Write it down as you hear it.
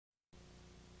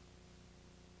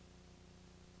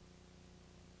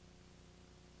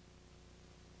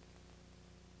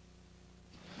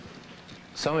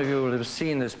Some of you will have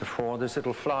seen this before, this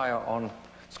little flyer on,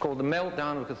 it's called The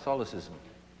Meltdown of Catholicism.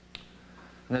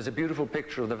 And there's a beautiful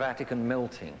picture of the Vatican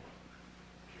melting.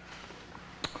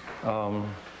 Well,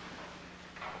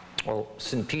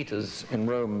 St. Peter's in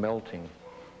Rome melting.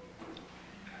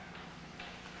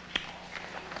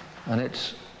 And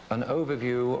it's an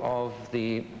overview of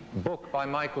the book by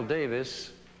Michael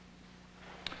Davis,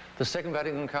 The Second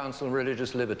Vatican Council on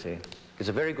Religious Liberty. It's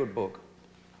a very good book.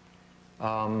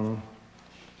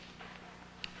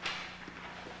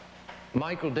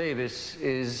 Michael Davis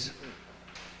is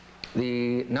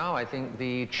now I think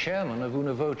the chairman of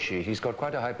Una Voce. He's got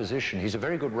quite a high position. He's a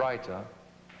very good writer,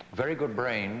 very good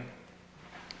brain,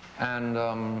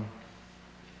 and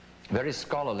very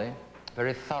scholarly,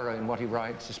 very thorough in what he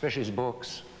writes, especially his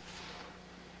books.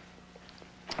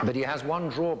 But he has one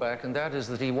drawback, and that is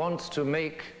that he wants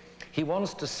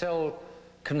to sell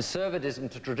conservatism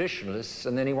to traditionalists,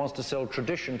 and then he wants to sell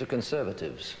tradition to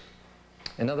conservatives.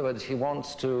 In other words, he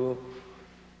wants to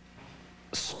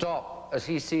stop, as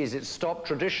he sees it, stop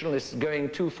traditionalists going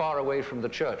too far away from the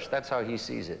church. That's how he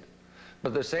sees it. But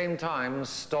at the same time,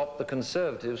 stop the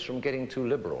conservatives from getting too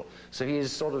liberal. So he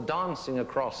is sort of dancing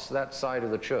across that side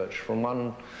of the church from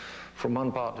one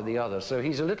part to the other. So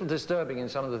he's a little disturbing in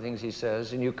some of the things he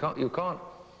says, and you can't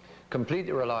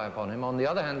completely rely upon him. On the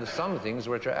other hand, there's some things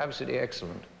which are absolutely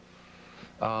excellent.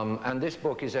 And this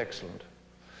book is excellent.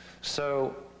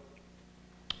 So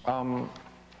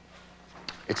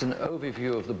it's an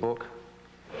overview of the book.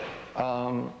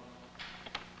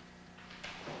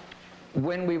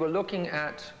 When we were looking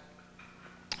at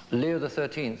Leo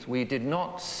XIII, we did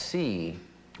not see,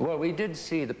 well, we did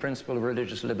see the principle of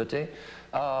religious liberty,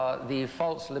 the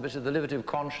false liberty, the liberty of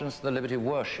conscience, the liberty of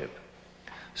worship.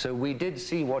 So we did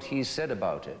see what he said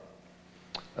about it,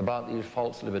 about these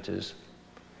false liberties.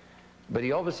 But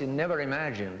he obviously never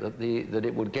imagined that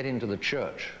it would get into the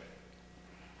church.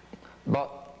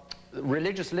 But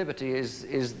religious liberty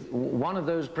is one of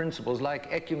those principles,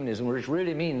 like ecumenism, which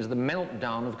really means the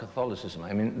meltdown of Catholicism.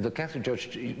 I mean, the Catholic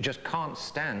Church just can't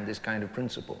stand this kind of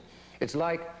principle. It's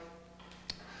like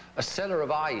a seller of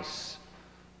ice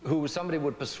who somebody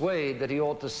would persuade that he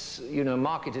ought to, you know,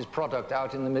 market his product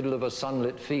out in the middle of a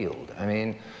sunlit field. I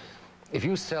mean, if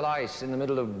you sell ice in the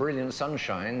middle of brilliant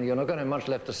sunshine, you're not going to have much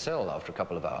left to sell after a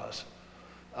couple of hours.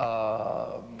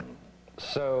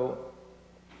 So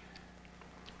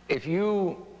if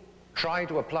you try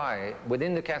to apply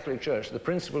within the Catholic Church the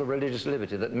principle of religious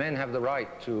liberty, that men have the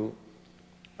right to,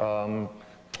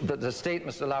 that the state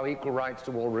must allow equal rights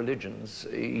to all religions,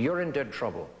 you're in dead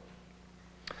trouble.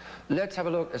 Let's have a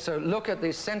look. So look at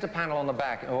the center panel on the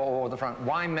back, or the front.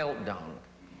 Why meltdown?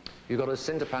 You've got a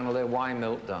center panel there, why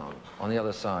meltdown, on the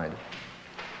other side.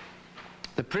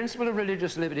 The principle of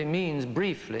religious liberty means,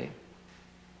 briefly,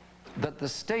 that the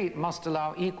state must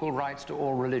allow equal rights to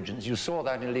all religions. You saw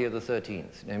that in Leo XIII,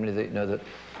 namely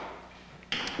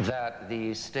that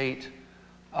the state,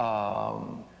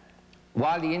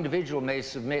 while the individual may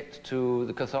submit to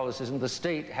the Catholicism, the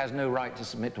state has no right to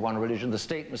submit to one religion. The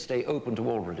state must stay open to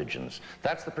all religions.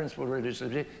 That's the principle of religious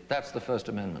liberty. That's the First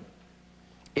Amendment.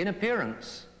 In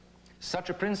appearance, such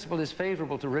a principle is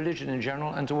favorable to religion in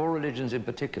general and to all religions in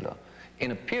particular.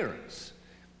 In appearance.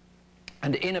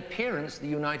 And in appearance, the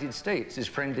United States is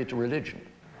friendly to religion.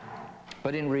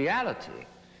 But in reality,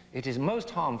 it is most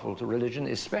harmful to religion,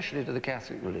 especially to the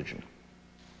Catholic religion.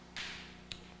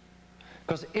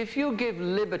 Because if you give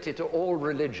liberty to all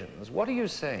religions, what are you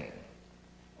saying?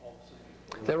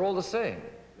 They're all the same.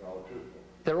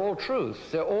 They're all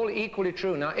truth. They're all equally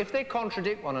true. Now, if they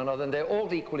contradict one another and they're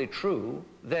all equally true,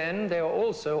 then they are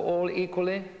also all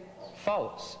equally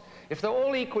false. If they're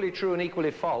all equally true and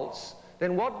equally false,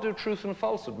 then what do truth and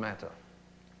falsehood matter?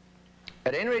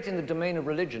 At any rate, in the domain of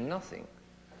religion, nothing.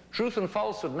 Truth and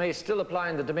falsehood may still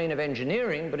apply in the domain of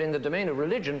engineering, but in the domain of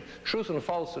religion, truth and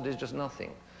falsehood is just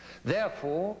nothing.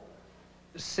 Therefore,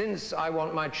 since I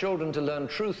want my children to learn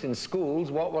truth in schools,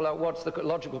 what's the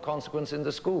logical consequence in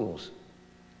the schools?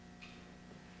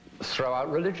 Throw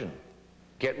out religion.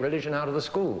 Get religion out of the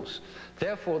schools.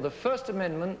 Therefore, the First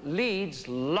Amendment leads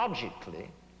logically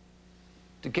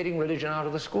to getting religion out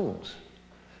of the schools.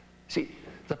 See,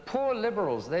 the poor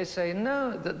liberals, they say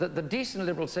no, the decent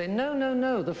liberals say no, no,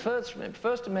 no, the First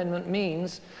Amendment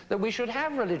means that we should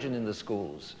have religion in the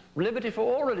schools, liberty for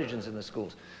all religions in the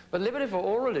schools. But liberty for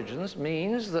all religions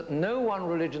means that no one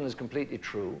religion is completely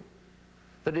true,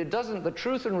 that it doesn't, the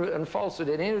truth and falsehood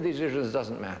in any of these religions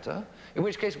doesn't matter, in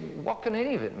which case, what can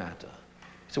any of it matter?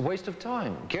 It's a waste of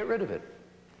time. Get rid of it.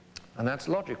 And that's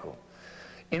logical.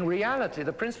 In reality,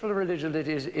 the principle of religious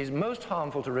liberty is most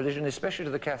harmful to religion, especially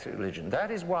to the Catholic religion.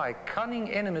 That is why cunning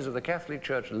enemies of the Catholic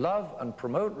Church love and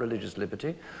promote religious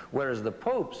liberty, whereas the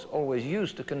popes always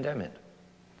used to condemn it.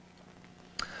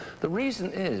 The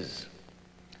reason is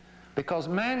because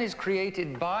man is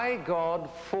created by God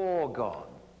for God.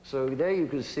 So there you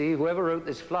can see whoever wrote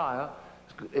this flyer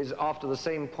is after the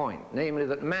same point, namely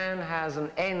that man has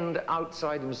an end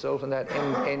outside himself, and that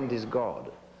end is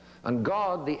God. And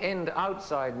God, the end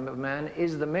outside of man,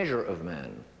 is the measure of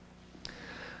man.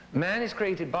 Man is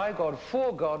created by God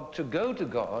for God, to go to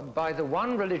God by the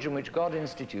one religion which God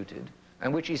instituted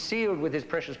and which he sealed with his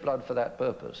precious blood for that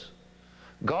purpose.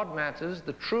 God matters,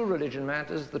 the true religion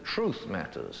matters, the truth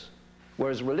matters.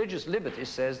 Whereas religious liberty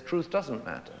says truth doesn't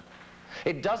matter.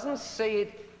 It doesn't say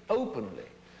it openly,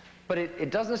 but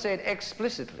it doesn't say it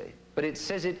explicitly, but it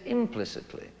says it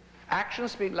implicitly.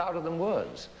 Actions speak louder than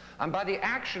words. And by the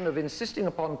action of insisting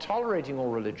upon tolerating all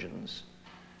religions,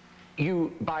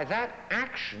 by that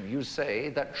action you say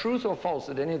that truth or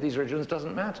falsehood in any of these religions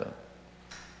doesn't matter.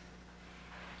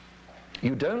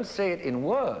 You don't say it in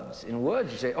words. In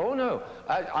words you say, oh no,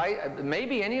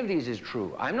 maybe any of these is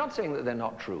true. I'm not saying that they're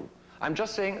not true. I'm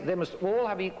just saying they must all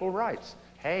have equal rights.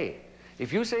 Hey,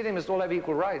 if you say they must all have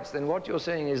equal rights, then what you're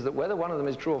saying is that whether one of them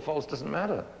is true or false doesn't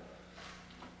matter.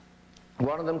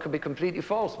 One of them could be completely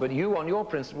false, but you on your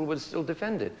principle would still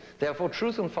defend it. Therefore,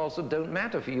 truth and falsehood don't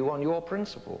matter for you on your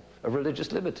principle of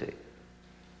religious liberty.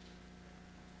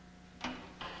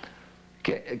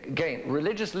 Again,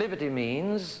 religious liberty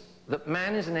means that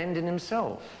man is an end in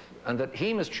himself, and that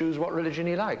he must choose what religion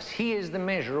he likes. He is the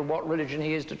measure of what religion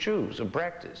he is to choose and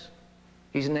practice.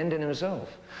 He's an end in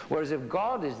himself. Whereas if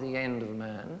God is the end of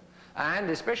man, and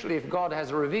especially if God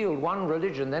has revealed one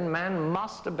religion, then man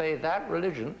must obey that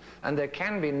religion, and there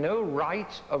can be no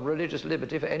right of religious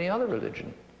liberty for any other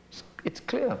religion. It's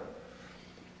clear.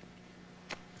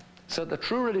 So the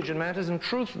true religion matters and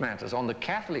truth matters on the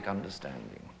Catholic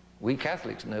understanding. We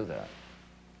Catholics know that.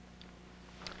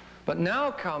 But now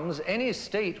comes any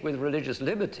state with religious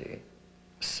liberty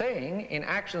saying, in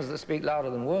actions that speak louder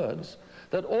than words,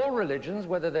 that all religions,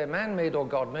 whether they're man-made or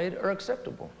God-made, are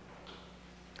acceptable.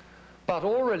 But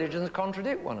all religions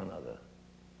contradict one another,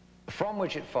 from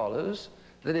which it follows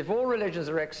that if all religions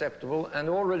are acceptable and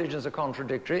all religions are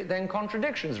contradictory, then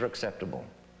contradictions are acceptable.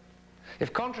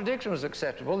 If contradiction is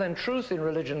acceptable, then truth in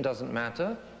religion doesn't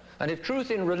matter, and if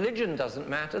truth in religion doesn't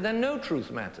matter, then no truth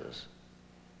matters.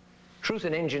 Truth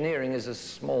in engineering is a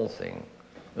small thing.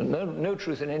 No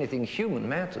truth in anything human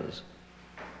matters.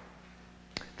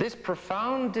 This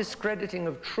profound discrediting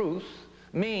of truth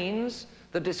means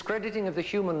the discrediting of the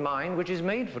human mind, which is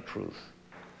made for truth.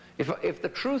 If the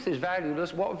truth is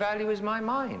valueless, what value is my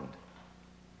mind?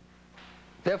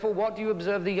 Therefore, what do you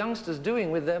observe the youngsters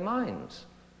doing with their minds?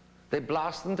 They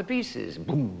blast them to pieces.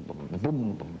 Boom, boom,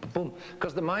 boom, boom, boom.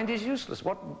 Because the mind is useless.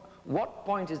 What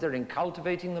point is there in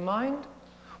cultivating the mind?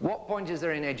 What point is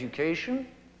there in education?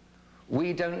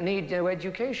 We don't need no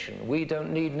education. We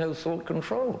don't need no thought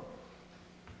control.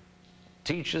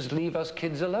 Teachers leave us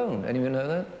kids alone. Anyone know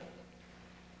that?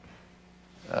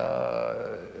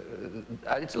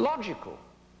 It's logical.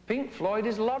 Pink Floyd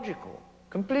is logical,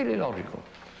 completely logical.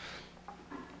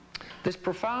 This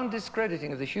profound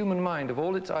discrediting of the human mind of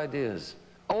all its ideas,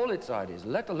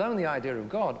 let alone the idea of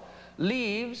God,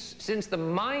 leaves, since the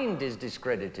mind is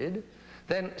discredited,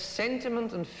 then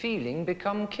sentiment and feeling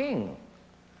become king.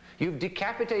 You've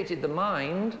decapitated the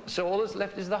mind, so all that's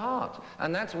left is the heart.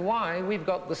 And that's why we've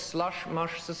got the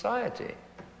slush-mush society.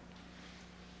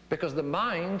 Because the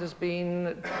mind has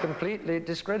been completely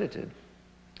discredited.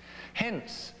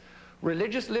 Hence,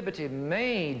 religious liberty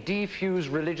may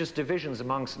defuse religious divisions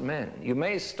amongst men. You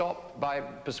may stop by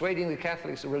persuading the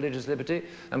Catholics of religious liberty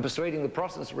and persuading the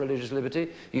Protestants of religious liberty.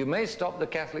 You may stop the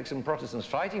Catholics and Protestants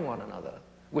fighting one another,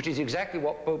 which is exactly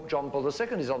what Pope John Paul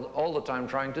II is all the time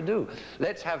trying to do.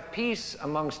 Let's have peace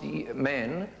amongst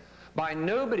men by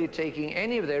nobody taking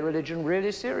any of their religion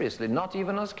really seriously, not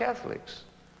even us Catholics.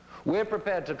 We're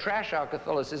prepared to trash our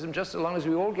Catholicism just so long as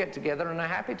we all get together and are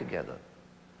happy together.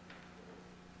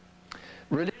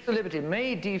 Religious liberty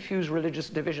may defuse religious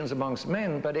divisions amongst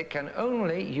men, but it can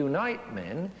only unite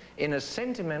men in a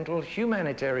sentimental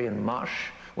humanitarian mush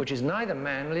which is neither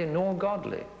manly nor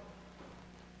godly.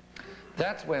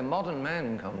 That's where modern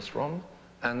man comes from,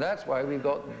 and that's why we've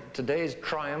got today's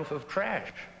triumph of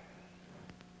trash.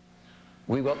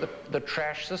 We've got the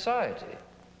trash society,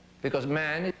 because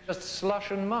man is just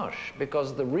slush and mush,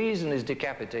 because the reason is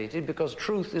decapitated, because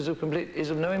truth is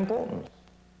of no importance.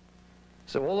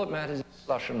 So all that matters is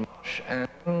slush and mush,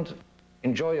 and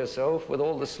enjoy yourself with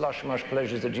all the slush mush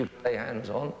pleasures that you can lay hands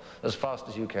on as fast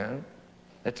as you can.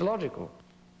 It's logical.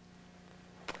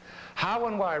 How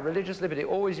and why religious liberty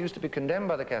always used to be condemned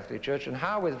by the Catholic Church, and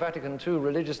how with Vatican II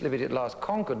religious liberty at last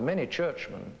conquered many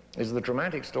churchmen, is the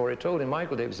dramatic story told in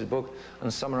Michael Davis's book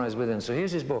and summarized within. So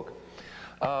here's his book.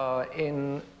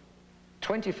 In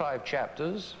 25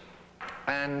 chapters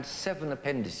and 7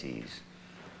 appendices.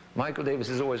 Michael Davis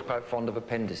is always quite fond of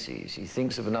appendices. He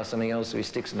thinks of something else, so he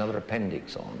sticks another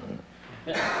appendix on.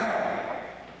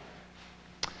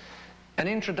 An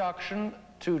introduction,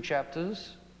 2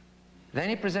 chapters. Then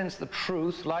he presents the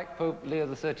truth, like Pope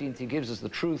Leo XIII, he gives us the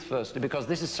truth first, because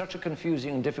this is such a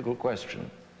confusing and difficult question.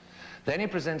 Then he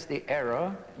presents the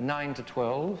error, 9 to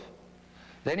 12.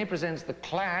 Then he presents the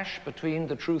clash between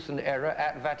the truth and error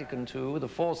at Vatican II, the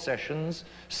 4 sessions,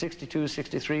 62,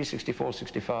 63, 64,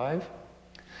 65.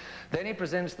 Then he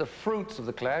presents the fruits of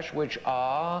the clash, which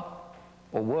are,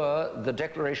 or were, the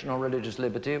Declaration on Religious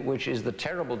Liberty, which is the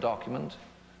terrible document,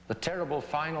 the terrible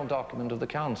final document of the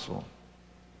Council,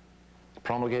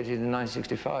 promulgated in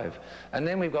 1965. And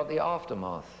then we've got the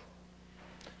aftermath.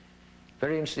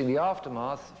 Very interesting, the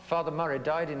aftermath. Father Murray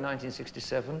died in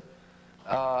 1967,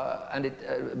 and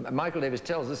Michael Davis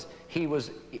tells us he was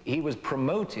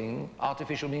promoting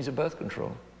artificial means of birth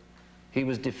control. He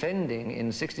was defending, in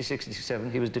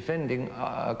 60-67, he was defending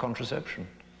contraception.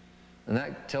 And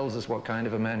that tells us what kind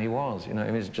of a man he was. You know,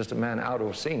 he was just a man out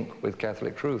of sync with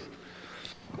Catholic truth.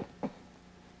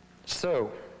 So,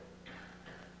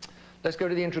 let's go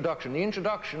to the introduction. The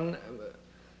introduction,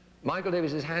 Michael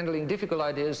Davis is handling difficult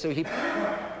ideas, so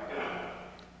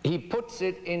he puts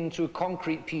it into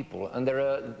concrete people. And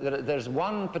there's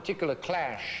one particular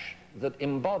clash that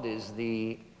embodies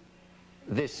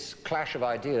this clash of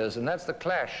ideas, and that's the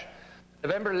clash.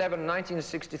 November 11,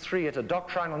 1963, at a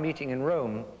doctrinal meeting in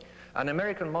Rome, an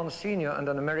American Monsignor and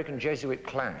an American Jesuit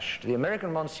clashed. The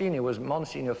American Monsignor was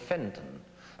Monsignor Fenton,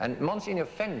 and Monsignor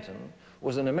Fenton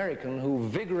was an American who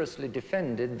vigorously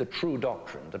defended the true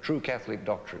doctrine, the true Catholic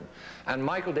doctrine. And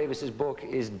Michael Davis's book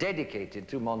is dedicated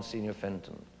to Monsignor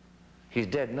Fenton. He's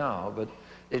dead now, but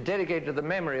it's dedicated to the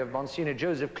memory of Monsignor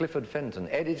Joseph Clifford Fenton,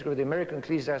 editor of the American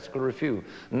Ecclesiastical Review,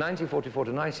 1944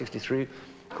 to 1963,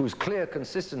 whose clear,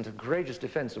 consistent, and courageous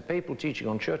defense of papal teaching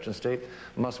on church and state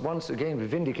must once again be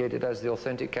vindicated as the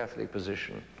authentic Catholic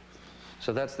position.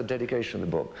 So that's the dedication of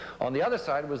the book. On the other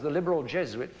side was the liberal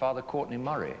Jesuit, Father Courtney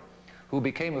Murray, who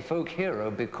became a folk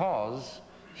hero because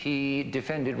he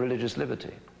defended religious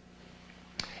liberty.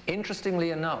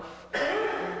 Interestingly enough,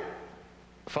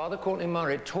 Father Courtney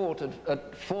Murray taught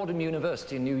at Fordham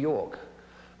University in New York.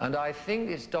 And I think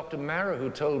it's Dr. Marrow who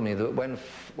told me that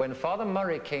when Father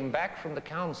Murray came back from the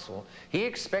council, he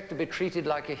expected to be treated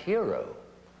like a hero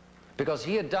because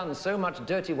he had done so much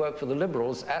dirty work for the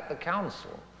liberals at the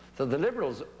council that the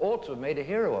liberals ought to have made a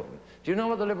hero of him. Do you know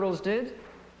what the liberals did?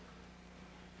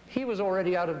 He was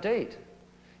already out of date.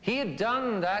 He had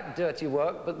done that dirty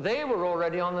work, but they were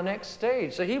already on the next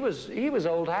stage. So he was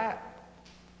old hat.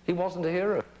 He wasn't a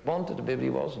hero. Wanted to be, but he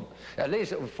wasn't. At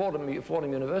least at Fordham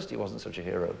University, he wasn't such a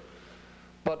hero.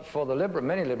 But for the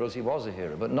many liberals, he was a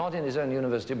hero, but not in his own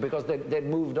university because they'd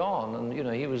moved on, and you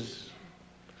know, he was.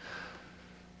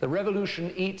 The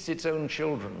revolution eats its own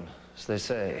children, as they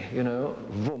say. You know,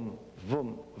 vum,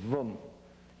 vum, vum.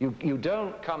 You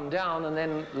don't come down and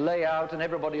then lay out and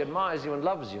everybody admires you and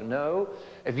loves you. No,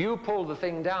 if you pull the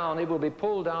thing down, it will be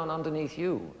pulled down underneath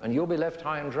you and you'll be left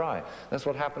high and dry. That's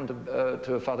what happened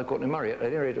to Father Courtney Murray at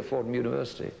any rate at Fordham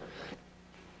University.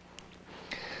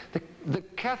 The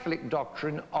Catholic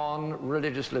doctrine on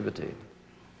religious liberty.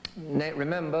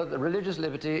 Remember, the religious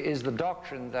liberty is the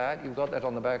doctrine that, you've got that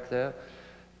on the back there,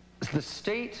 the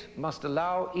state must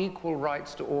allow equal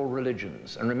rights to all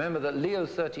religions. And remember that Leo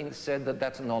XIII said that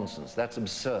that's nonsense, that's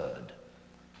absurd.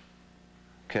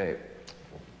 Okay.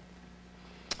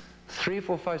 3,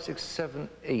 4, 5, 6, 7,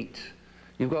 8.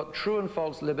 You've got true and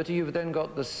false liberty. You've then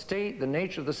got the state, the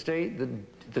nature of the state,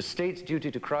 the state's duty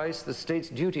to Christ, the state's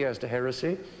duty as to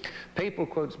heresy. Papal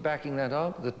quotes backing that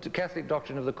up. The Catholic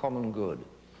doctrine of the common good,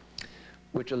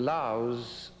 which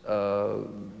allows,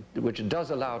 which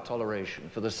does allow toleration.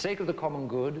 For the sake of the common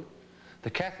good, the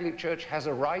Catholic Church has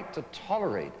a right to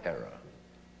tolerate error.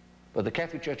 But the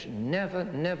Catholic Church never,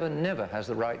 never, never has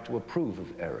the right to approve of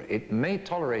error. It may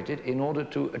tolerate it in order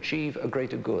to achieve a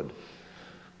greater good,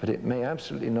 but it may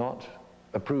absolutely not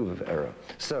approve of error.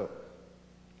 So,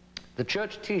 the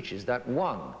Church teaches that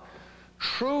 1,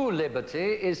 true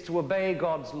liberty is to obey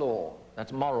God's law.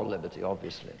 That's moral liberty,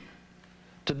 obviously.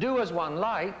 To do as one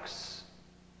likes,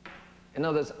 in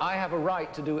other words, I have a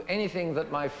right to do anything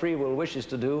that my free will wishes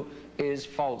to do, is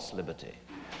false liberty.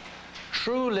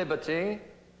 True liberty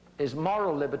is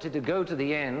moral liberty to go to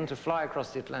the end, to fly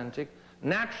across the Atlantic,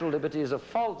 Natural liberty is a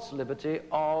false liberty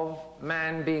of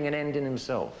man being an end in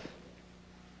himself.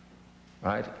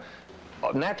 Right?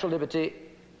 Natural liberty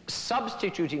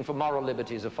substituting for moral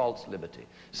liberty is a false liberty.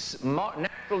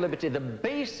 Natural liberty, the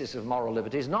basis of moral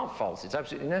liberty, is not false. It's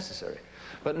absolutely necessary.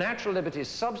 But natural liberty is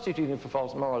substituting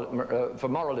for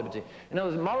moral liberty. In other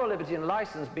words, moral liberty and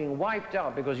license being wiped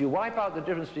out because you wipe out the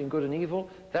difference between good and evil,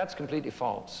 that's completely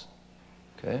false.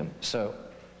 Okay? So,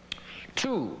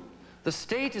 2, the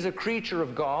state is a creature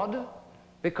of God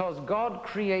because God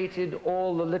created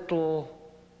all the little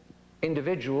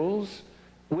individuals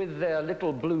with their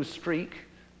little blue streak,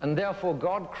 and therefore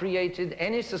God created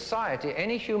any society,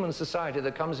 any human society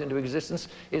that comes into existence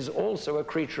is also a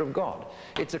creature of God.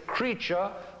 It's a creature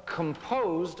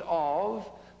composed of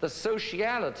the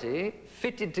sociality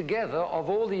fitted together of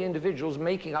all the individuals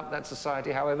making up that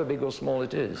society, however big or small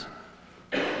it is.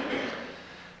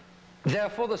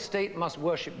 Therefore, the state must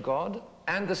worship God,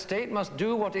 and the state must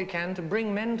do what it can to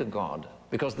bring men to God,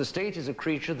 because the state is a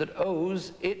creature that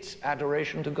owes its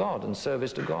adoration to God and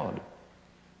service to God.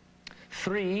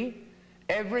 3,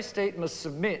 every state must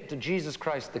submit to Jesus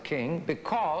Christ the King,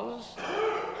 because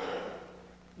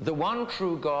the one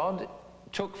true God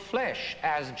took flesh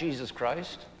as Jesus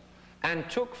Christ and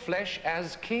took flesh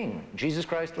as king. Jesus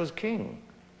Christ was king.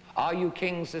 Are you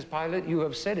king, says Pilate? You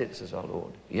have said it, says our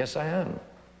Lord. Yes, I am.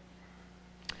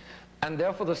 And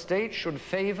therefore the state should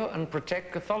favor and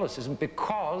protect Catholicism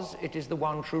because it is the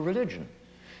one true religion.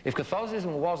 If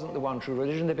Catholicism wasn't the one true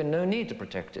religion, there'd be no need to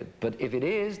protect it. But if it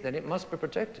is, then it must be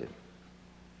protected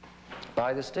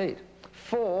by the state.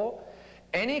 4,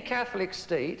 any Catholic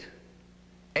state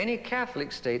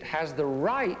has the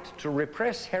right to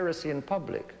repress heresy in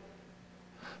public,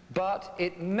 but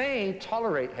it may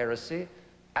tolerate heresy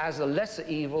as a lesser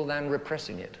evil than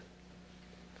repressing it.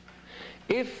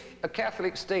 If a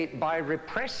Catholic state, by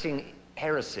repressing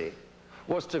heresy,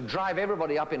 was to drive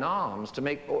everybody up in arms, to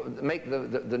make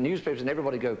the newspapers and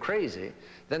everybody go crazy,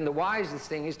 then the wisest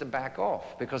thing is to back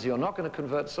off, because you're not going to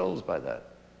convert souls by that.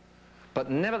 But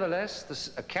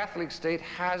nevertheless, a Catholic state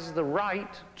has the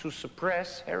right to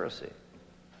suppress heresy.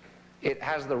 It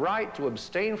has the right to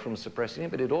abstain from suppressing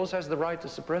it, but it also has the right to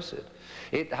suppress it.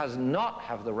 It does not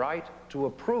have the right to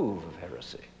approve of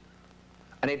heresy.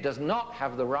 And it does not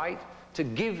have the right to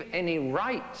give any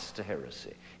rights to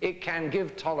heresy. It can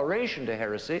give toleration to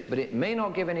heresy, but it may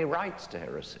not give any rights to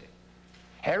heresy.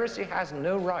 Heresy has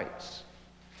no rights.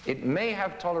 It may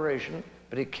have toleration,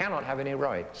 but it cannot have any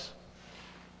rights.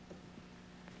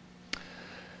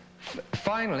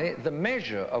 Finally, the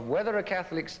measure of whether a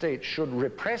Catholic state should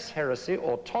repress heresy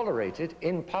or tolerate it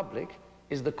in public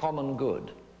is the common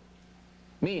good.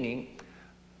 Meaning,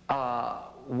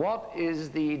 what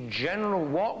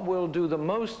will do the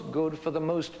most good for the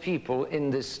most people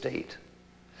in this state?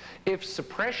 If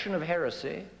suppression of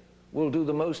heresy will do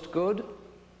the most good,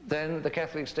 then the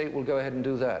Catholic state will go ahead and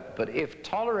do that. But if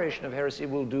toleration of heresy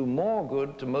will do more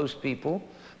good to most people,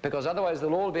 because otherwise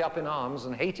they'll all be up in arms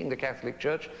and hating the Catholic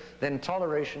Church, then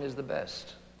toleration is the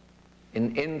best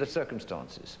in the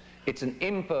circumstances. It's an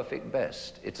imperfect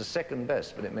best. It's a second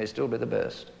best, but it may still be the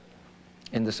best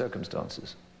in the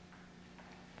circumstances.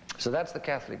 So that's the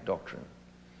Catholic doctrine.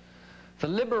 The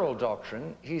liberal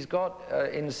doctrine, he's got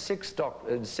in six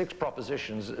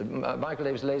propositions. Michael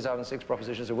Davis lays out in 6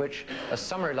 propositions, of which a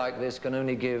summary like this can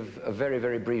only give a very,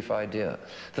 very brief idea.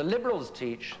 The liberals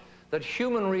teach that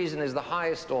human reason is the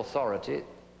highest authority.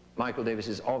 Michael Davis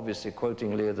is obviously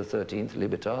quoting Leo XIII,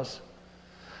 Libertas,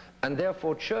 and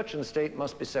therefore church and state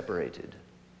must be separated.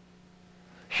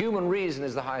 Human reason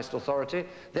is the highest authority,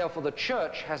 therefore the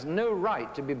church has no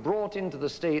right to be brought into the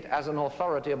state as an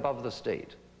authority above the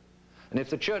state. And if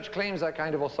the church claims that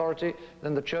kind of authority,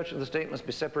 then the church and the state must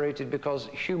be separated, because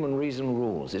human reason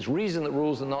rules. It's reason that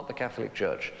rules and not the Catholic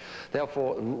Church.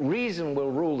 Therefore, reason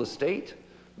will rule the state,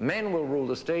 men will rule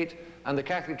the state, and the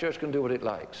Catholic Church can do what it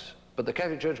likes. But the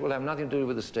Catholic Church will have nothing to do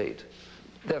with the state.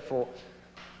 Therefore,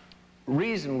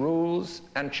 reason rules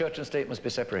and church and state must be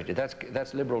separated.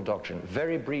 That's liberal doctrine.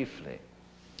 Very briefly,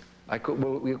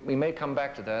 we may come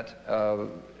back to that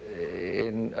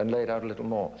and lay it out a little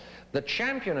more. The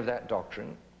champion of that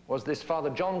doctrine was this Father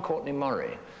John Courtney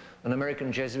Murray, an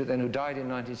American Jesuit then who died in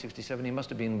 1967. He must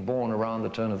have been born around the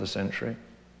turn of the century.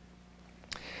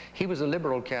 He was a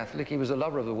liberal Catholic, he was a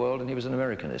lover of the world, and he was an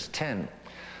Americanist. 10.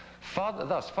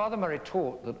 Thus, Father Murray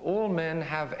taught that all men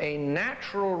have a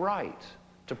natural right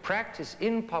to practice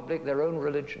in public their own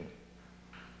religion.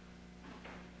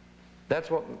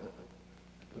 That's what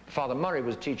Father Murray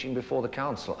was teaching before the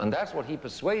council, and that's what he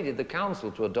persuaded the council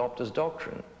to adopt as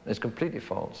doctrine. It's completely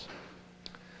false.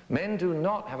 Men do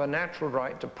not have a natural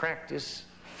right to practice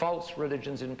false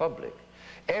religions in public.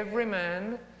 Every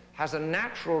man has a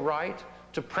natural right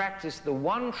to practice the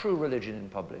one true religion in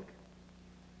public,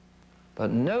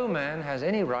 but no man has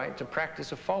any right to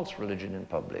practice a false religion in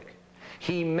public.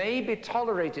 He may be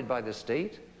tolerated by the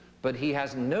state, but he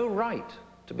has no right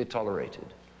to be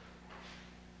tolerated.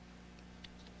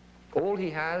 All he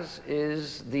has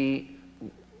is the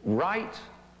right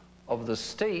of the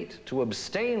state to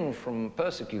abstain from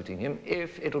persecuting him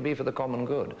if it'll be for the common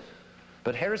good.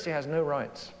 But heresy has no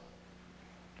rights.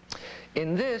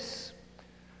 In this,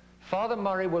 Father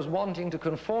Murray was wanting to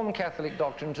conform Catholic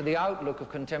doctrine to the outlook of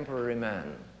contemporary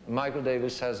man. Michael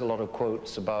Davis has a lot of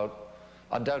quotes about,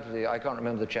 undoubtedly, I can't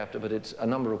remember the chapter, but it's a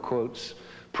number of quotes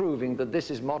proving that this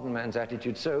is modern man's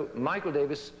attitude. So Michael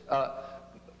Davis,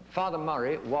 Father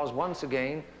Murray was once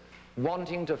again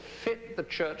wanting to fit the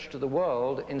church to the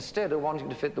world instead of wanting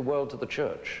to fit the world to the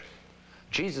church.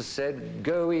 Jesus said,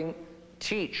 going,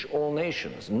 teach all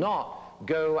nations, not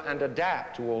go and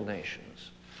adapt to all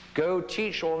nations. Go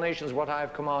teach all nations what I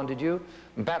have commanded you,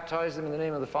 and baptize them in the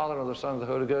name of the Father, and of the Son, and of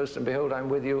the Holy Ghost, and behold, I'm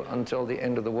with you until the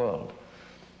end of the world.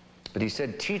 But he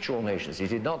said, teach all nations. He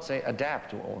did not say,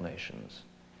 adapt to all nations.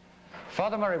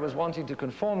 Father Murray was wanting to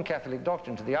conform Catholic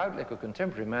doctrine to the outlook of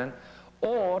contemporary man,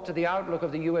 or to the outlook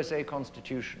of the USA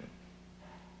Constitution.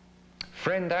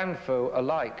 Friend and foe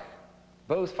alike,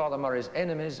 both Father Murray's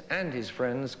enemies and his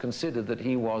friends considered that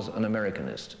he was an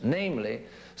Americanist, namely,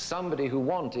 somebody who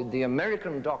wanted the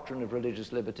American doctrine of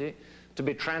religious liberty to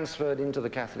be transferred into the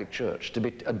Catholic Church, to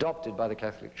be adopted by the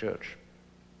Catholic Church.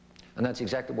 And that's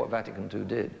exactly what Vatican II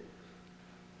did.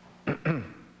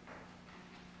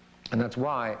 And that's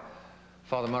why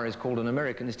Father Murray is called an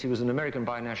Americanist. He was an American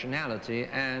by nationality,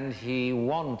 and he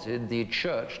wanted the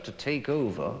church to take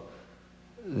over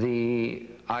the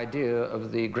idea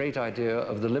of the great idea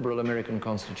of the liberal American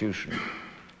Constitution.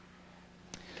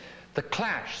 The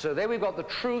clash. So there we've got the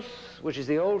truth, which is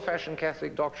the old-fashioned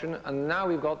Catholic doctrine, and now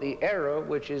we've got the error,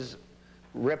 which is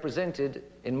represented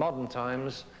in modern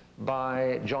times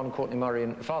by John Courtney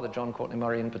Murray, Father John Courtney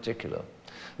Murray in particular.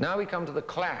 Now we come to the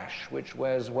clash, which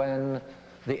was when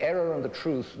the error and the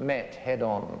truth met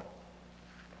head-on.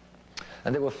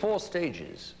 And there were 4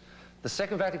 stages. The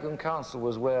Second Vatican Council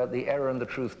was where the error and the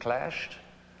truth clashed,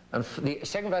 and the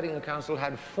Second Vatican Council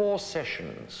had 4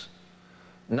 sessions: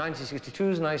 1962,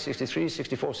 1963,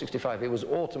 64, 65. It was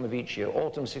autumn of each year: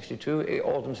 autumn 62,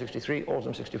 autumn 63,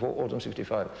 autumn 64, autumn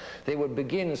 65. They would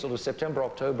begin sort of September,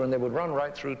 October, and they would run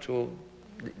right through till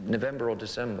November or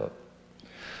December.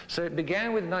 So it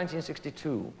began with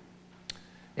 1962.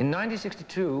 In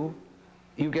 1962,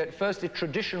 you get firstly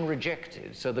tradition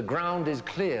rejected, so the ground is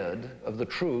cleared of the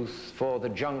truth for the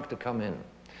junk to come in.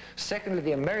 Secondly,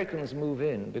 the Americans move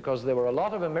in because there were a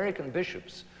lot of American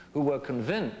bishops who were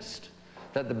convinced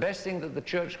that the best thing that the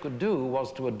church could do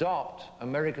was to adopt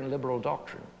American liberal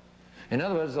doctrine. In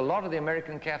other words, a lot of the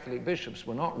American Catholic bishops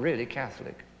were not really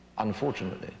Catholic,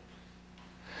 unfortunately.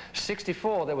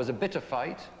 64, there was a bitter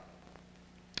fight.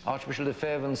 Archbishop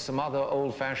Lefebvre and some other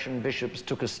old-fashioned bishops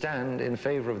took a stand in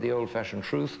favor of the old-fashioned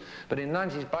truth, but by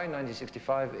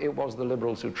 1965, it was the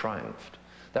liberals who triumphed.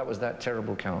 That was that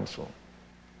terrible council.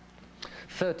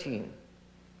 13.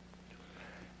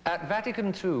 At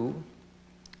Vatican II,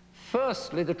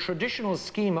 firstly, the traditional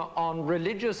schema on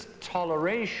religious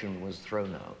toleration was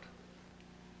thrown out.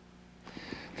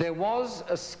 There was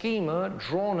a schema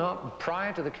drawn up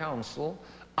prior to the council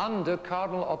under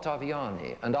Cardinal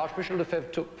Ottaviani, and Archbishop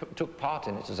Lefebvre took part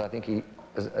in it, as I think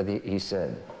he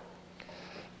said.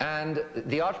 And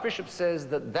the Archbishop says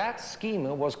that that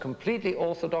schema was completely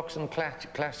orthodox and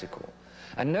classical.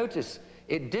 And notice,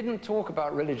 it didn't talk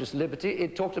about religious liberty,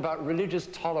 it talked about religious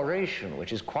toleration,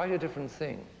 which is quite a different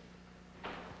thing.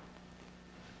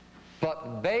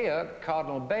 But Bayer,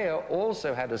 Cardinal Bayer,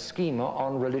 also had a schema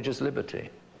on religious liberty.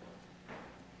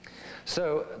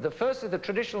 So the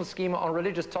traditional schema on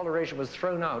religious toleration was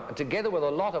thrown out, together with a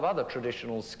lot of other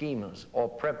traditional schemas or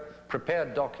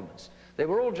prepared documents. They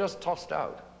were all just tossed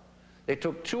out. They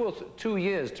took 2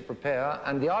 years to prepare,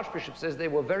 and the Archbishop says they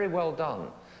were very well done.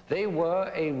 They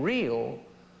were a real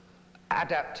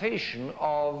adaptation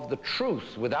of the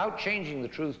truth, without changing the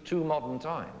truth, to modern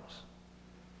times.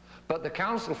 But the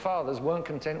Council Fathers weren't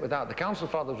content with that. The Council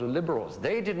Fathers were liberals.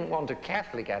 They didn't want a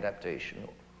Catholic adaptation.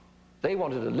 They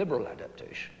wanted a liberal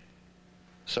adaptation.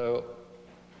 So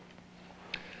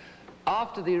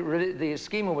after the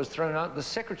schema was thrown out, the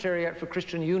Secretariat for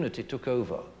Christian Unity took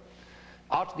over.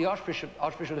 The Archbishop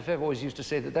Lefebvre always used to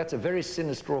say that that's a very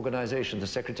sinister organization, the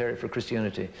Secretariat for Christian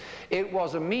Unity. It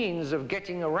was a means of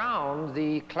getting around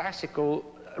the classical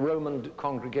Roman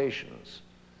congregations.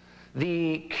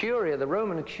 The Curia, the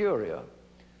Roman Curia,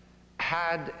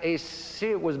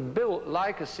 was built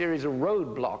like a series of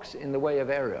roadblocks in the way of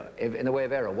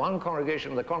error. One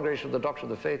congregation, the congregation of the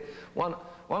Doctrine of the Faith, one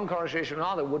congregation or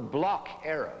another would block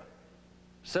error.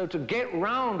 So to get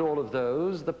round all of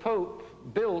those, the Pope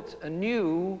built a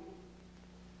new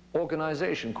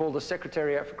organization called the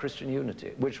Secretariat for Christian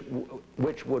Unity,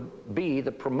 which would be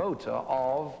the promoter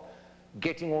of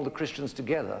getting all the Christians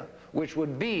together, which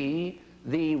would be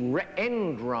the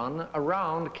end run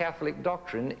around Catholic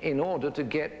doctrine in order to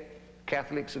get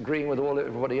Catholics agreeing with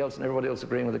everybody else and everybody else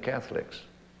agreeing with the Catholics.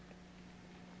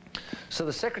 So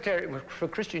the Secretariat for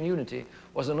Christian Unity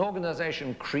was an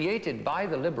organization created by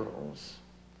the liberals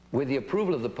with the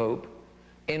approval of the Pope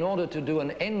in order to do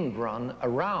an end run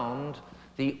around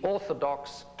the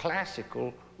orthodox,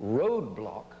 classical,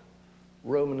 roadblock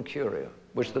Roman Curia,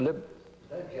 which the liberals... Is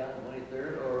that John the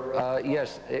 23rd? Or,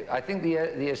 yes, I think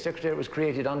the Secretariat was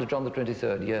created under John the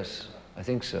 23rd, yes, I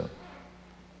think so.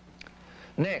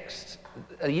 Next,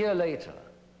 a year later,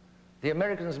 the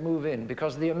Americans move in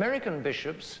because the American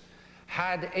bishops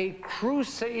had a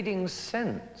crusading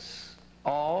sense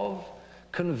of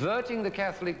converting the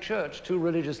Catholic Church to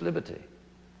religious liberty.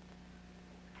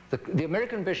 The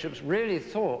American bishops really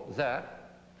thought that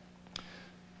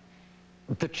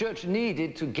the church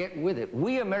needed to get with it.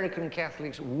 We American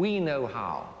Catholics, we know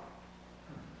how.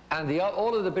 And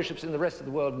all of the bishops in the rest of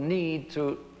the world need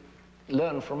to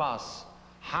learn from us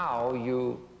how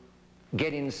you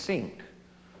get in sync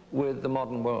with the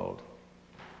modern world.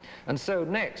 And so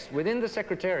next, within the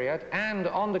Secretariat and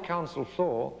on the council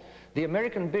floor, the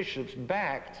American bishops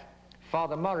backed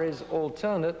Father Murray's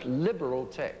alternate liberal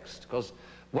text, because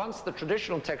once the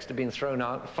traditional text had been thrown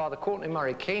out, Father Courtney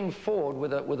Murray came forward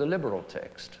with a liberal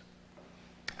text.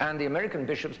 And the American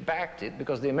bishops backed it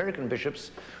because the American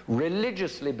bishops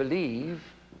religiously believe,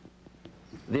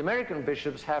 the American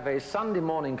bishops have a Sunday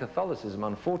morning Catholicism,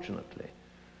 unfortunately.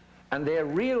 And their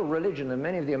real religion, and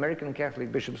many of the American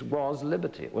Catholic bishops, was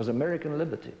liberty. It was American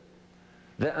liberty.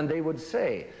 And they would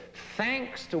say,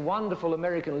 thanks to wonderful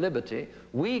American liberty,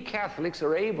 we Catholics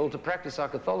are able to practice our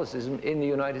Catholicism in the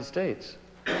United States.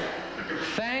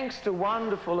 Thanks to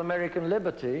wonderful American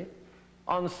liberty,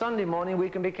 on Sunday morning we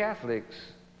can be Catholics.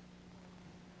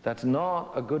 That's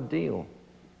not a good deal.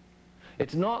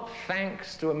 It's not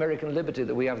thanks to American liberty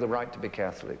that we have the right to be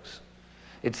Catholics.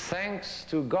 It's thanks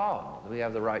to God that we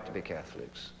have the right to be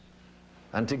Catholics.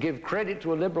 And to give credit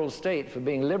to a liberal state for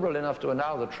being liberal enough to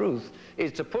allow the truth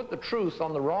is to put the truth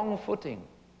on the wrong footing.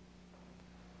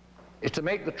 It's to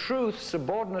make the truth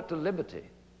subordinate to liberty,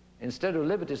 instead of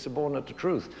liberty subordinate to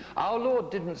truth. Our Lord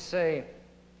didn't say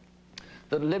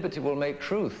that liberty will make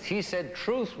truth. He said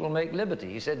truth will make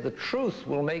liberty. He said the truth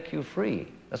will make you free.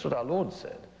 That's what our Lord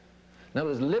said. In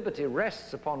other words, liberty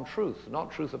rests upon truth,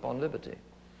 not truth upon liberty.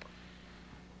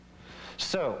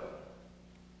 So,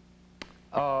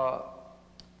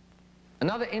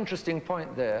 another interesting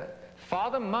point there,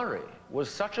 Father Murray was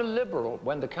such a liberal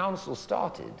when the council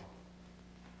started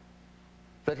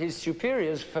that his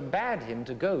superiors forbade him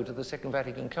to go to the Second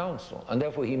Vatican Council, and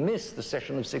therefore he missed the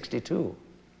session of '62.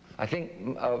 I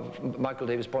think Michael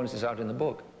Davis points this out in the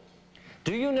book.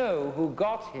 Do you know who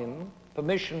got him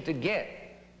permission to get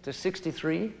to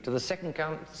 '63, to the second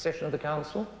session of the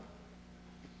council?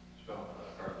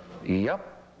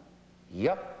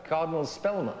 Yep, Cardinal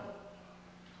Spellman.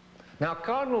 Now,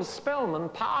 Cardinal Spellman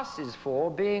passes for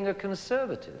being a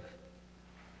conservative.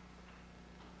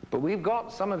 But we've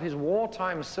got some of his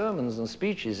wartime sermons and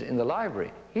speeches in the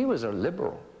library. He was a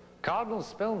liberal. Cardinal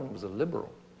Spellman was a liberal.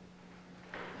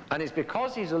 And it's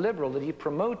because he's a liberal that he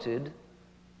promoted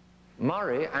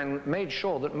Murray and made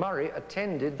sure that Murray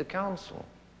attended the council.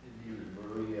 Did you use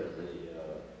Murray as a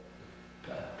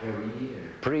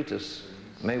Peritus,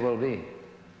 may well be.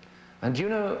 And do you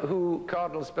know who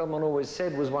Cardinal Spellman always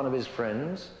said was one of his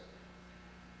friends?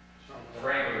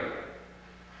 Franklin.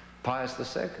 Pius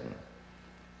II.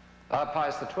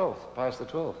 Pius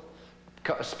XII.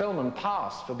 Spellman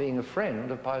passed for being a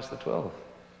friend of Pius XII.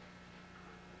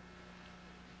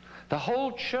 The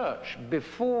whole church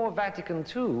before Vatican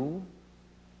II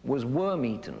was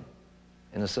worm-eaten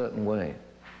in a certain way.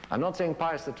 I'm not saying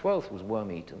Pius XII was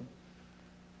worm-eaten,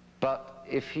 but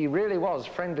if he really was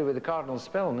friendly with the Cardinal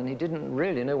Spellman, he didn't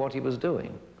really know what he was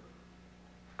doing.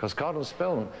 Because Cardinal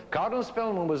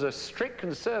Spellman was a strict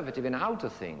conservative in outer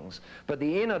things, but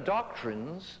the inner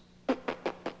doctrines,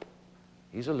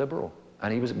 he's a liberal.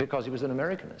 And he was, because he was an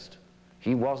Americanist.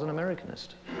 He was an Americanist.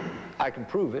 I can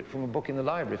prove it from a book in the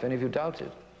library if any of you doubt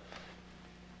it.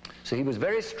 So he was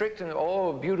very strict in,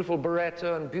 oh, beautiful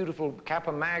beretta and beautiful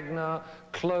capa magna,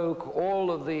 cloak,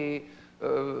 all of the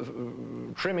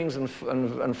trimmings and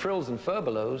frills and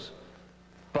furbelows,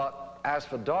 but as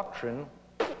for doctrine,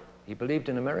 he believed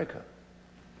in America.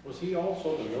 Was he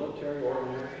also the military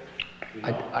ordinary?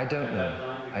 I don't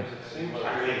know.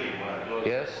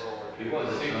 Yes? He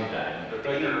was a single guy.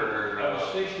 I was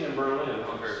stationed in Berlin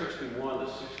from 61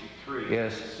 to 63.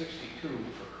 Yes. 62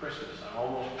 for Christmas. I'm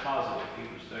almost positive he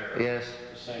was there. Yes.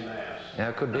 The same mass. Yeah,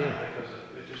 it could be. Because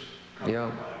it just comes Yeah.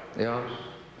 to mind. Yeah.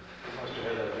 He must have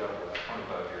had that job for like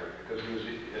 25 years because he was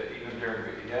even during,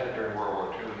 he had it during World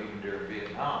War II and even during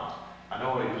Vietnam. I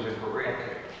know when he was in Korea.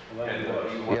 Well, And that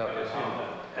was. he worked Yeah. at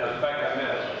home. In fact, I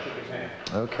met him. I shook his hand.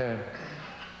 Okay.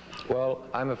 Well,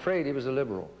 I'm afraid he was a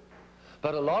liberal.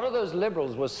 But a lot of those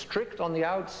liberals were strict on the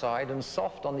outside and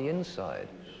soft on the inside.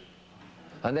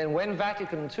 And then when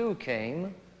Vatican II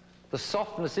came, the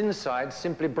softness inside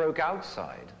simply broke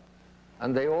outside.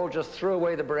 And they all just threw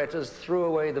away the berettas, threw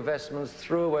away the vestments,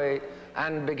 threw away,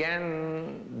 and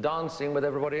began dancing with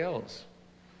everybody else.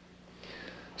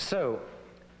 So,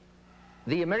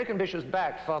 the American bishops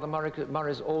backed Father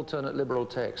Murray's alternate liberal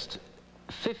text.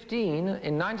 In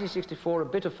 1964, a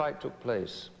bitter fight took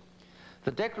place.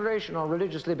 The Declaration on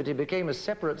Religious Liberty became a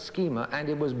separate schema, and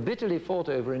it was bitterly fought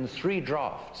over in 3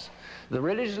 drafts. The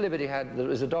Religious Liberty there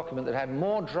was a document that had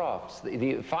more drafts.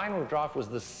 The final draft was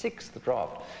the 6th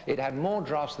draft. It had more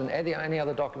drafts than any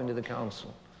other document in the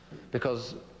Council,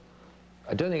 because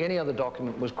I don't think any other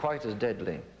document was quite as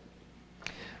deadly.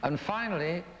 And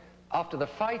finally, after the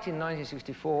fight in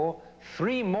 1964,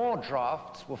 3 more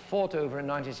drafts were fought over in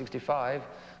 1965,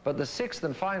 but the 6th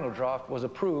and final draft was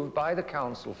approved by the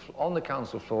Council, on the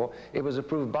Council floor. It was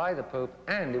approved by the Pope,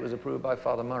 and it was approved by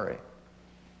Father Murray.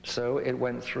 So it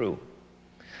went through.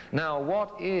 Now,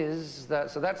 what is that?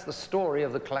 So that's the story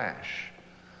of the clash.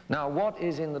 Now, what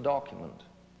is in the document?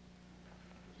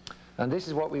 And this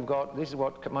is what we've got, this is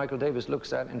what Michael Davis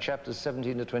looks at in chapters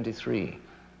 17 to 23.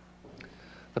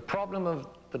 The problem of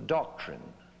the doctrine.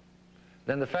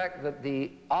 Then the fact that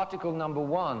the article number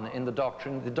 1 in the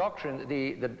doctrine, the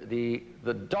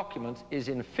document is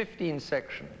in 15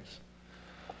 sections.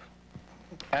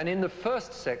 And in the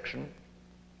first section,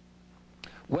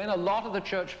 when a lot of the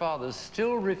church fathers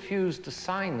still refused to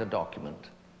sign the document,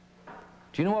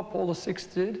 do you know what Paul VI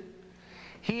did?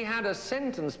 He had a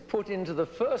sentence put into the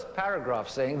first paragraph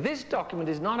saying, this document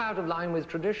is not out of line with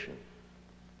tradition.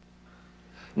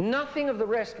 Nothing of the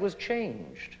rest was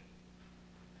changed.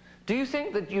 Do you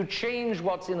think that you change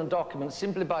what's in a document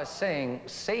simply by saying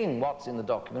what's in the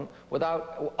document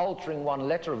without altering one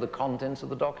letter of the contents of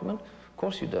the document? Of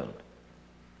course you don't.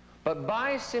 But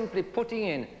by simply putting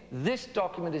in, this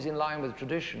document is in line with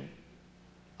tradition,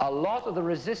 a lot of the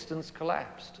resistance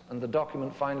collapsed and the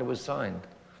document finally was signed.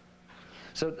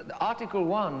 So Article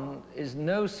 1 is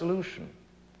no solution.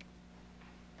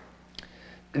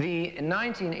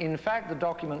 In fact, the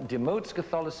document demotes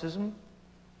Catholicism.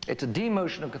 It's a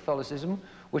demotion of Catholicism,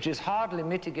 which is hardly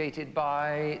mitigated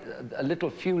by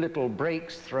few little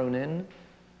breaks thrown in,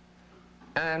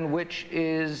 and which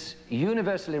is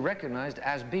universally recognized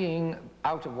as being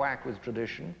out of whack with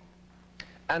tradition.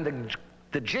 And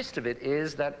the gist of it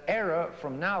is that error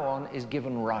from now on is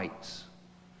given rights.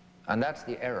 And that's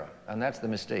the error, and that's the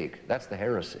mistake, that's the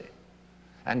heresy.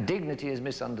 And dignity is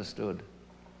misunderstood.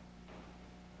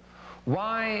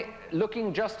 Why,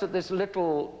 looking just at this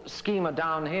little schema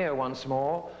down here once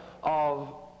more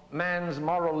of man's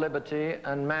moral liberty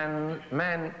and man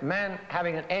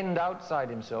having an end outside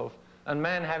himself and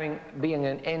man being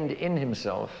an end in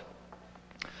himself,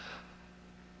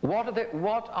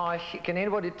 can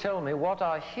anybody tell me what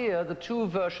are here the 2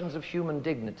 versions of human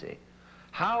dignity?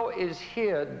 How is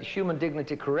here human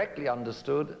dignity correctly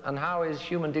understood, and how is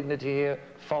human dignity here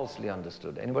falsely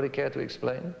understood? Anybody care to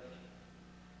explain?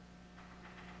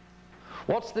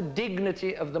 What's the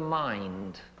dignity of the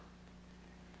mind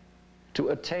to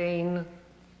attain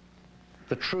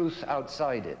the truth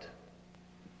outside it?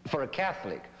 For a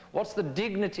Catholic, what's the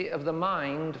dignity of the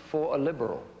mind for a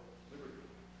liberal?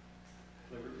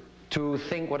 To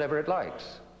think whatever it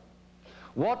likes.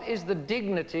 What is the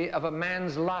dignity of a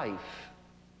man's life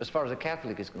as far as a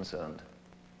Catholic is concerned?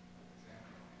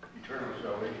 Eternal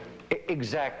salvation.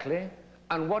 Exactly.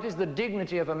 And what is the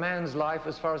dignity of a man's life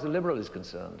as far as the liberal is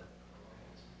concerned?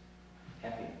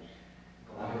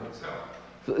 Happiness.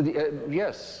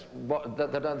 Yes,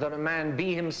 that a man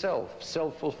be himself,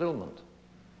 self-fulfillment.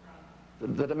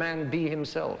 That a man be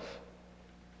himself.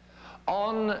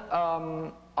 On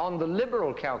the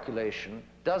liberal calculation,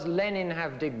 does Lenin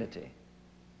have dignity?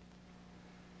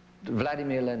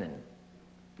 Vladimir Lenin.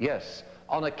 Yes.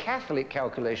 On a Catholic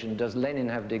calculation, does Lenin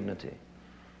have dignity?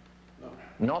 No.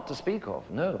 Not to speak of,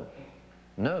 no.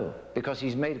 No, because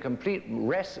he's made a complete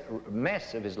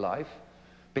mess of his life,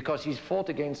 because he's fought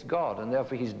against God, and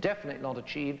therefore he's definitely not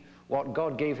achieved what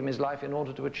God gave him his life in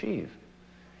order to achieve.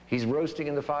 He's roasting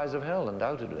in the fires of hell,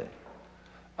 undoubtedly.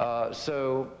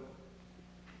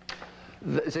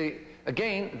 See,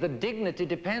 again, the dignity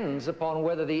depends upon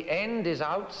whether the end is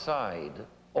outside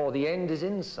or the end is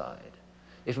inside.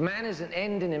 If man is an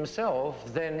end in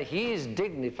himself, then he is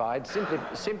dignified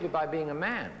simply by being a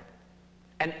man.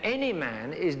 And any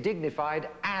man is dignified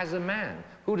as a man.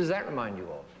 Who does that remind you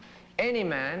of? Any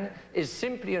man is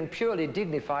simply and purely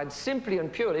dignified simply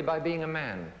and purely by being a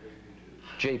man.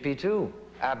 JP2,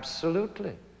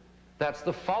 absolutely. That's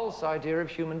the false idea of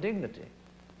human dignity.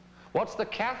 What's the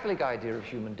Catholic idea of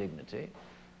human dignity?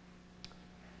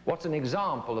 What's an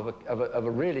example of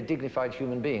a really dignified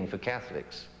human being for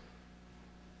Catholics?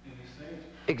 Any saint.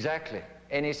 Exactly.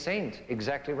 Any saint.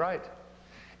 Exactly right.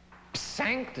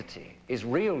 Sanctity is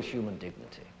real human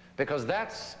dignity, because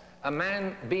that's a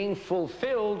man being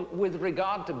fulfilled with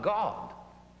regard to God.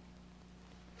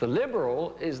 The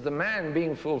liberal is the man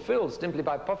being fulfilled simply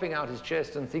by puffing out his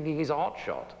chest and thinking he's a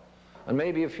hotshot. And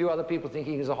maybe a few other people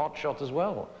thinking he's a hotshot as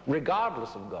well,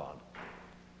 regardless of God.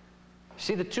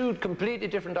 See the two completely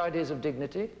different ideas of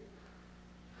dignity?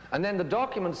 And then the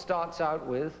document starts out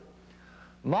with,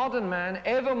 modern man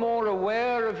ever more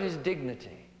aware of his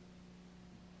dignity.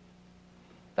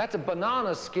 That's a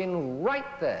banana skin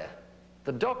right there.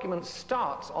 The document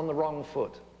starts on the wrong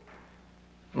foot.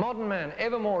 Modern man,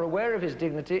 ever more aware of his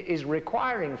dignity, is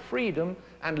requiring freedom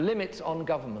and limits on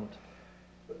government.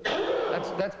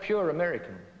 That's pure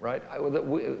American, right?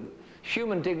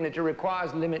 Human dignity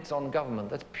requires limits on government.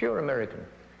 That's pure American.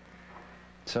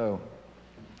 So,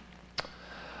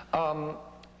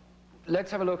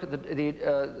 let's have a look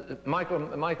at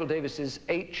Michael Davis's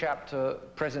 8-chapter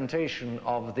presentation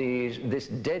of this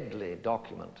deadly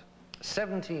document.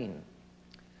 17.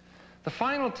 The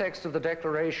final text of the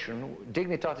Declaration,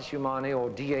 Dignitatis Humanae, or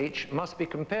DH, must be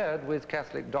compared with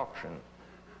Catholic doctrine,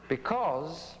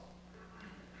 because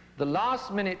the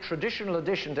last-minute traditional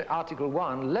addition to Article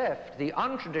 1 left the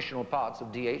untraditional parts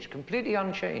of DH completely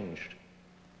unchanged.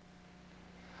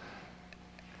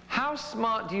 How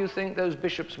smart do you think those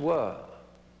bishops were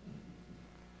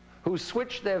who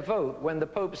switched their vote when the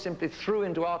Pope simply threw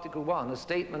into Article 1 a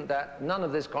statement that none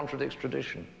of this contradicts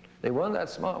tradition? They weren't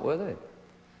that smart, were they?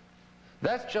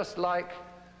 That's just like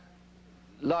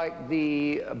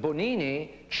the Bonini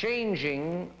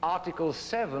changing Article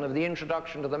 7 of the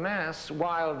Introduction to the Mass,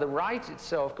 while the rite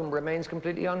itself remains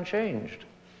completely unchanged.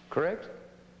 Correct?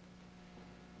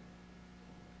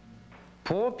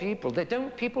 Poor people,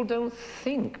 people don't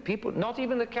think. People, not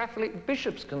even the Catholic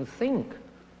bishops can think.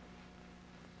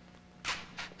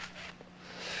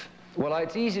 Well,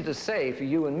 it's easy to say for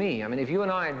you and me. I mean, if you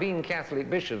and I had been Catholic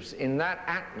bishops in that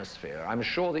atmosphere, I'm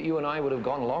sure that you and I would have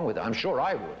gone along with it. I'm sure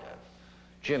I would have.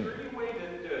 Jim? Is there any way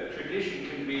that tradition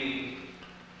can be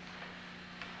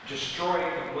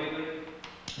destroyed completely?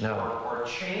 No. Or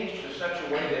changed in such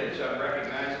a way that it's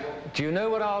unrecognizable? Do you know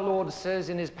what our Lord says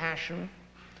in his Passion?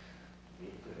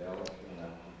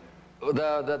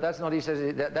 That's not he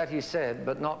says, that he said,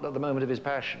 but not at the moment of his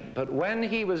passion. But when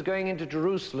he was going into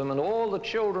Jerusalem and all the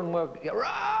children were,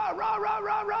 rah, rah, rah,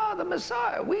 rah, rah, the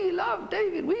Messiah, we love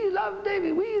David, we love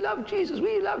David, we love Jesus,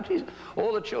 we love Jesus.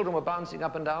 All the children were bouncing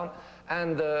up and down,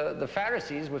 and the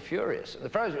Pharisees were furious. The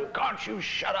Pharisees were, can't you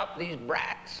shut up these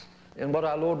brats? And what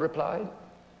our Lord replied, do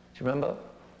you remember?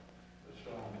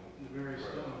 The very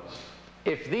stones.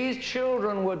 If these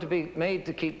children were to be made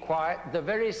to keep quiet, the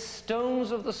very stones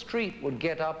of the street would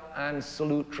get up and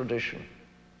salute tradition.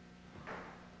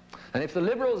 And if the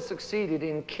liberals succeeded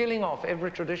in killing off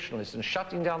every traditionalist and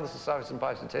shutting down the Society of St.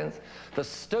 Pius X, the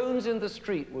stones in the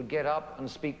street would get up and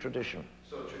speak tradition.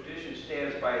 So tradition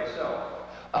stands by itself?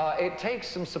 It takes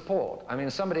some support. I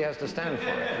mean, somebody has to stand for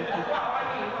it. Well,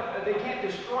 I mean, they can't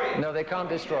destroy it. No, they can't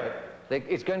destroy it.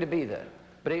 It's going to be there.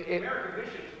 But American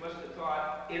bishops must have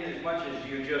thought, in as much as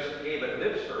you just gave it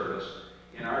lip service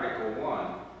in Article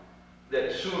 1,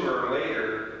 that sooner or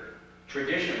later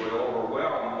tradition would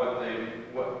overwhelm what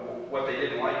they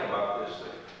didn't like about this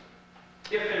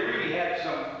thing. If they really had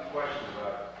some questions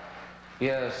about it.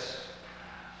 yes.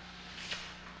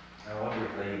 I wonder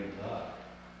if they even thought.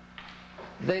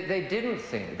 They didn't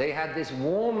think. They had this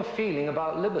warm feeling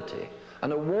about liberty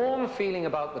and a warm feeling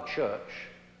about the church,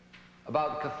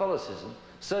 about Catholicism.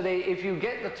 So if you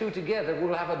get the two together,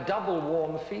 we'll have a double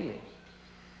warm feeling.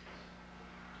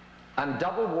 And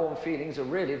double warm feelings are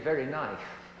really very nice.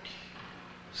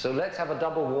 So let's have a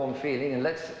double warm feeling and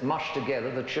let's mush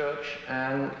together the church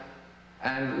and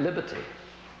liberty.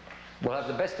 We'll have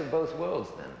the best of both worlds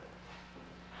then.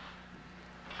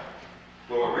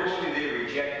 Well, originally they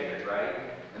rejected it, right?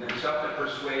 And And then something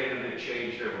persuaded them to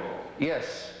change their vote.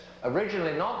 Yes.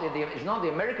 Originally, it's not the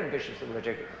American bishops that were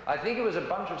rejected. I think it was a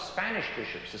bunch of Spanish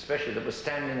bishops, especially, that were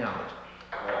standing out.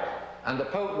 Oh. And the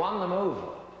Pope won them over.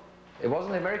 It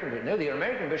wasn't the American bishops. No, the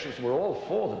American bishops were all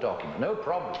for the document, no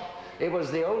problem. It was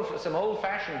some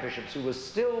old-fashioned bishops who were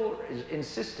still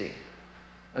insisting.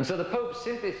 And so the Pope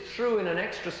simply threw in an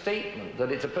extra statement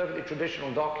that it's a perfectly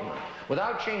traditional document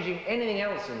without changing anything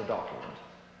else in the document.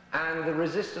 And the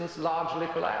resistance largely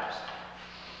collapsed.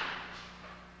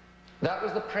 That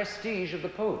was the prestige of the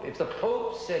Pope. If the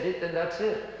Pope said it, then that's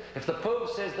it. If the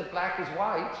Pope says that black is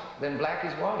white, then black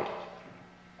is white.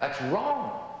 That's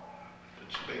wrong.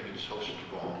 It's maybe so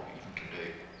strong even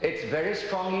today. It's very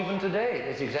strong even today.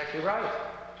 That's exactly right.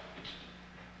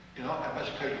 You know, I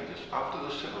must tell you this. After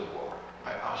the Civil War,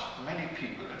 I asked many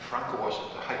people, and Franco was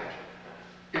at the height,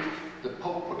 if the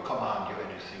Pope would command you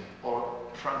anything, or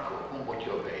Franco, whom would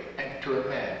you obey? And to a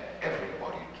man,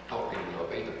 everybody told me to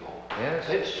obey the Pope. Yes.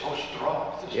 It's so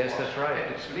strong. This Yes, was, that's right.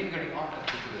 And it's legally honored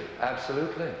today.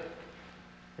 Absolutely.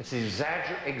 It's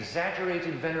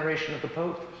exaggerated veneration of the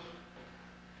Pope.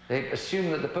 They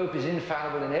assume that the Pope is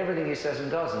infallible in everything he says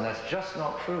and does, and that's just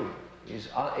not true. He's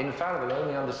infallible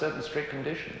only under certain strict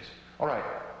conditions. All right,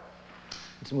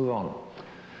 let's move on.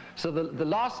 So the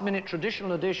last-minute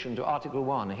traditional addition to Article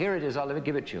 1, here it is, I'll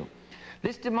give it to you.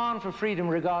 This demand for freedom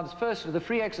regards firstly the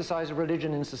free exercise of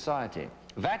religion in society.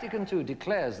 Vatican II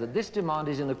declares that this demand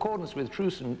is in accordance with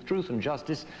truth and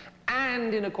justice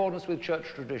and in accordance with church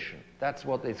tradition. That's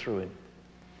what they threw in.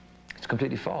 It's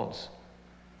completely false.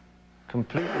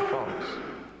 Completely false.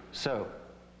 So,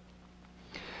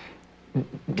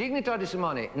 Dignitatis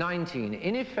Humanae 19,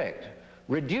 in effect,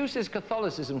 reduces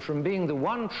Catholicism from being the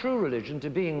one true religion to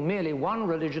being merely one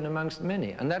religion amongst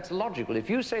many. And that's logical. If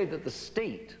you say that the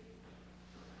state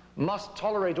must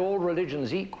tolerate all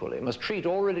religions equally, must treat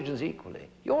all religions equally,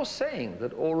 you're saying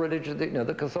that all religions,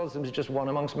 that Catholicism is just one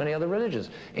amongst many other religions.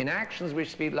 In actions which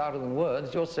speak louder than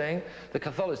words, you're saying that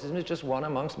Catholicism is just one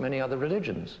amongst many other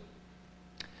religions.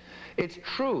 It's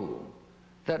true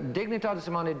that Dignitatis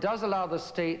Humanae does allow the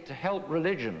state to help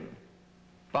religion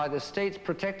by the state's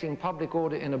protecting public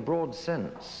order in a broad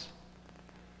sense.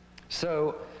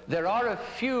 So there are a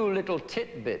few little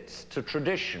tidbits to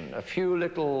tradition, a few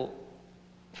little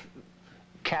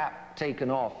cap taken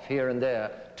off here and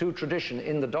there to tradition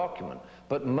in the document,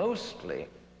 but mostly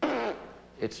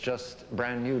it's just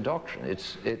brand new doctrine.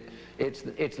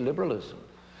 It's liberalism.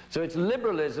 So it's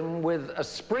liberalism with a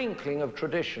sprinkling of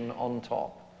tradition on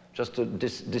top, just to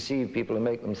deceive people and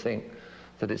make them think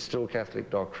that it's still Catholic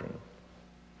doctrine.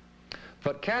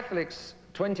 But Catholics,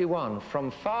 21,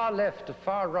 from far left to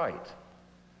far right,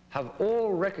 have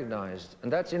all recognized,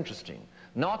 and that's interesting,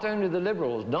 not only the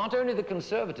liberals, not only the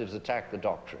conservatives attack the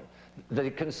doctrine,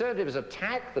 the conservatives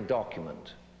attack the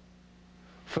document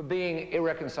for being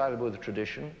irreconcilable with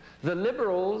tradition. The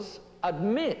liberals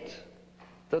admit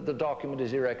that the document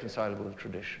is irreconcilable with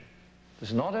tradition.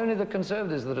 It's not only the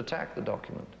conservatives that attack the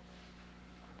document.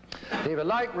 They've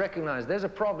alike recognized there's a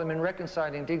problem in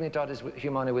reconciling Dignitatis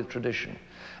Humanae with tradition.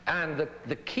 And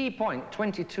the key point,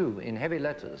 22 in heavy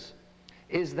letters,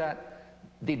 is that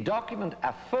the document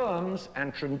affirms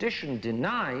and tradition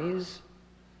denies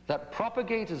that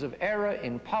propagators of error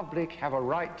in public have a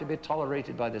right to be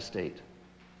tolerated by the state.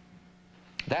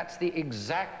 That's the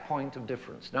exact point of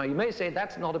difference. Now you may say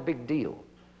that's not a big deal,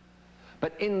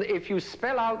 but if you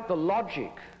spell out the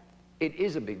logic, it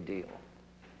is a big deal.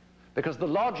 Because the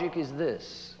logic is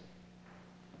this.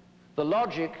 The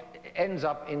logic ends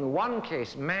up, in one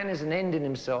case, man is an end in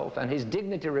himself, and his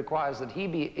dignity requires that he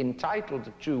be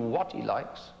entitled to what he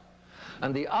likes.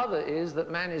 And the other is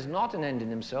that man is not an end in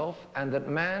himself, and that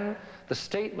man, the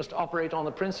state, must operate on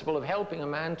the principle of helping a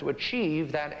man to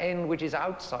achieve that end which is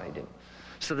outside him.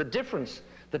 So the difference,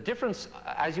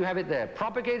 as you have it there,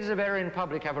 propagators of error in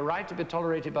public have a right to be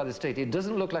tolerated by the state. It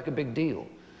doesn't look like a big deal.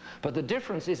 But the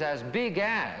difference is as big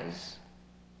as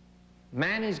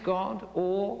man is God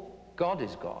or God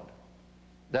is God.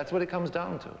 That's what it comes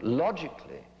down to,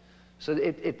 logically. So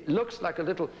it looks like a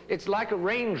little, it's like a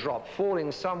raindrop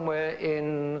falling somewhere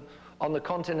on the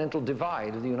continental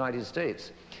divide of the United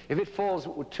States. If it falls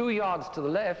 2 yards to the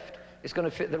left, it's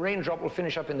going to the raindrop will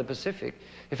finish up in the Pacific.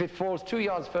 If it falls 2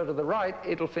 yards further to the right,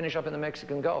 it'll finish up in the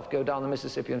Mexican Gulf, go down the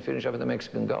Mississippi and finish up in the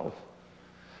Mexican Gulf.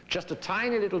 Just a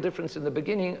tiny little difference in the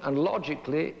beginning, and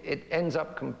logically it ends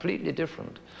up completely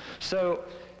different. So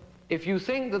if you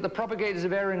think that the propagators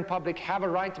of error in public have a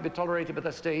right to be tolerated by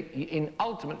the state,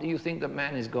 ultimately you think that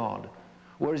man is God.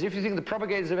 Whereas if you think the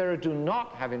propagators of error do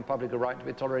not have in public a right to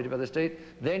be tolerated by the state,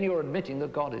 then you're admitting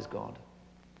that God is God.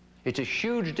 It's a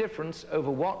huge difference over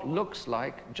what looks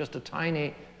like just a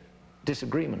tiny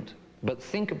disagreement. But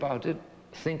think about it,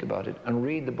 and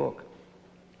read the book.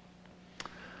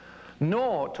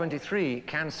 Nor, 23,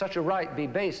 can such a right be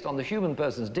based on the human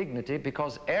person's dignity,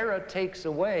 because error takes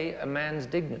away a man's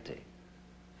dignity.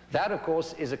 That, of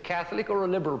course, is a Catholic or a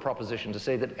liberal proposition to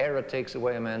say that error takes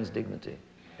away a man's dignity.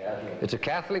 Catholic. It's a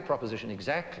Catholic proposition,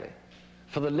 exactly.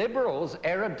 For the liberals,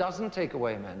 error doesn't take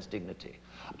away a man's dignity.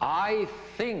 I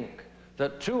think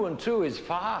that 2 and 2 is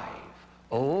 5.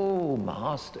 Oh,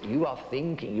 Master, you are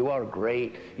thinking, you are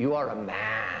great, you are a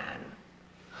man.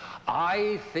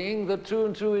 I think that 2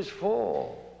 and 2 is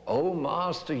 4. Oh,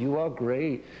 Master, you are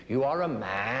great, you are a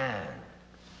man.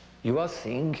 You are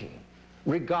thinking,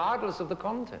 regardless of the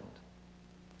content.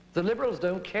 The liberals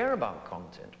don't care about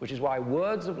content, which is why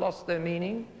words have lost their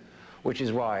meaning, which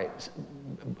is why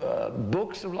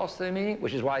books have lost their meaning,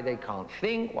 which is why they can't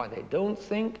think, why they don't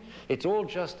think. It's all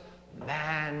just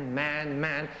man, man,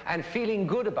 man, and feeling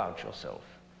good about yourself.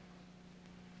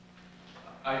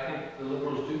 I think the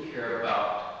liberals do care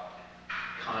about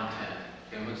content.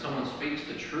 And when someone speaks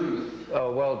the truth...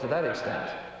 Oh, well, to that extent.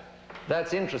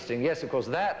 That's interesting. Yes, of course,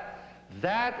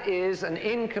 that is an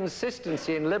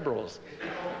inconsistency in liberals.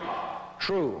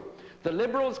 True. The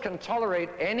liberals can tolerate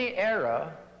any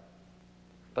error,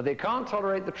 but they can't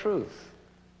tolerate the truth.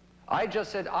 I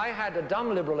just said, I had a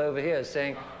dumb liberal over here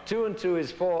saying 2 and 2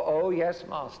 is 4, oh yes,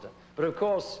 Master. But of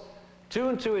course, 2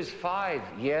 and 2 is 5,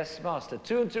 yes, Master.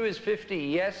 2 and 2 is 50,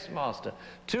 yes, Master.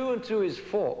 2 and 2 is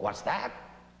 4, what's that?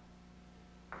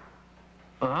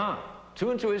 2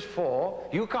 and 2 is 4,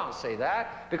 you can't say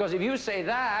that, because if you say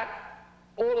that,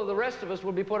 all of the rest of us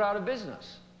will be put out of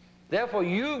business. Therefore,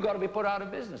 you've got to be put out of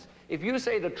business. If you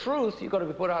say the truth, you've got to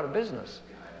be put out of business.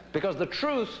 Because the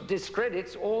truth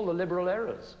discredits all the liberal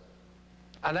errors.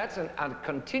 And that's a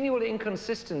continual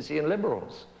inconsistency in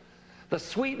liberals. The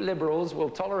sweet liberals will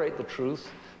tolerate the truth,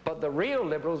 but the real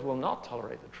liberals will not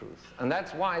tolerate the truth. And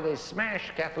that's why they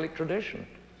smash Catholic tradition.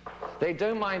 They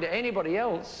don't mind anybody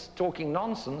else talking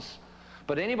nonsense,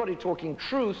 but anybody talking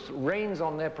truth rains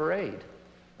on their parade.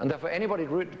 And therefore anybody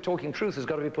talking truth has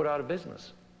got to be put out of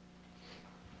business.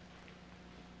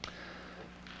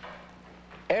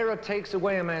 Error takes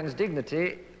away a man's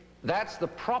dignity. That's the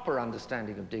proper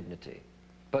understanding of dignity.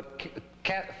 But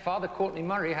Father Courtney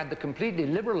Murray had the completely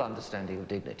liberal understanding of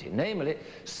dignity. Namely,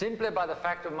 simply by the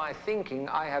fact of my thinking,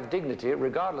 I have dignity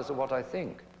regardless of what I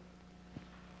think.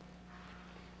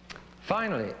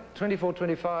 Finally,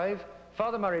 24-25,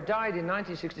 Father Murray died in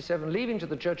 1967, leaving to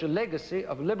the Church a legacy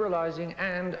of liberalizing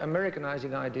and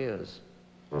Americanizing ideas.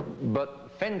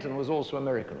 But Fenton was also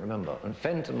American, remember, and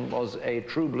Fenton was a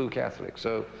true blue Catholic,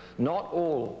 so not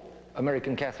all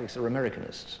American Catholics are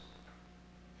Americanists.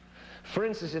 For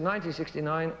instance, in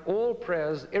 1969, all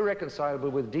prayers irreconcilable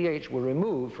with DH were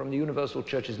removed from the Universal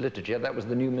Church's liturgy. That was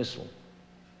the new missal.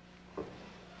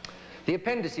 The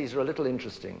appendices are a little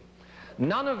interesting.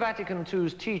 None of Vatican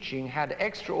II's teaching had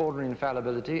extraordinary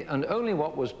infallibility, and only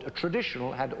what was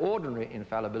traditional had ordinary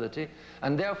infallibility,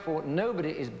 and therefore nobody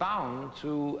is bound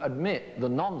to admit the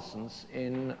nonsense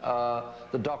in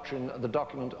the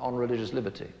document on religious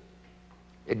liberty.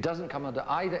 It doesn't come under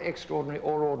either extraordinary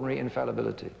or ordinary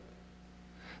infallibility.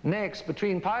 Next,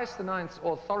 between Pius IX's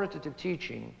authoritative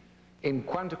teaching in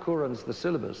Quanta Curans, the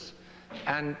syllabus,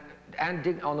 and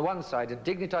on the one side, and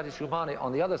Dignitatis Humanae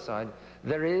on the other side,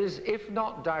 there is, if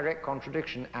not direct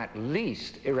contradiction, at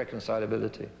least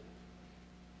irreconcilability.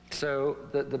 So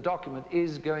the document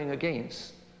is going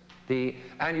against the,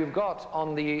 and you've got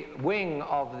on the wing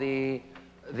of the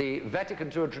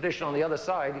Vatican II tradition on the other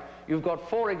side, you've got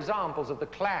 4 examples of the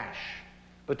clash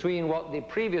between what the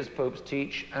previous popes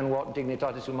teach and what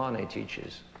Dignitatis Humanae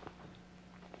teaches.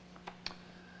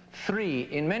 3,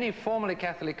 in many formerly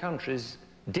Catholic countries,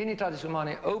 Dignitatis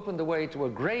Humanae opened the way to a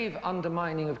grave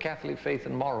undermining of Catholic faith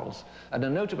and morals, and a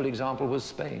notable example was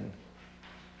Spain.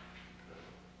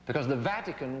 Because the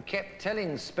Vatican kept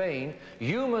telling Spain,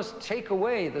 you must take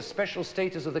away the special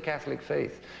status of the Catholic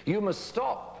faith. You must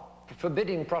stop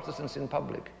forbidding Protestants in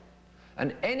public.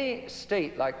 And any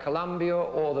state like Colombia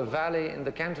or the Valley, in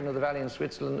the canton of the Valley in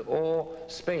Switzerland, or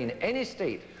Spain, any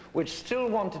state which still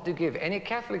wanted to give, any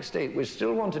Catholic state which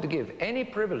still wanted to give any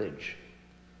privilege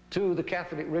to the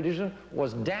Catholic religion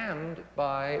was damned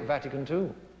by Vatican II.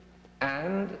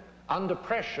 And under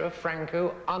pressure,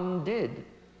 Franco undid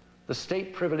the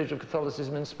state privilege of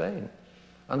Catholicism in Spain.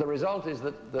 And the result is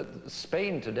that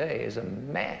Spain today is a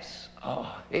mess.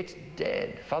 Oh, it's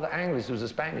dead. Father Anglis, who's a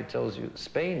Spaniard, tells you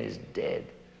Spain is dead.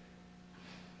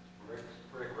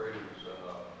 Rick Rader's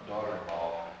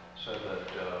daughter-in-law said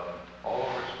that all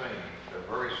over Spain,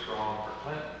 they're very strong for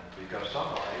Clinton, because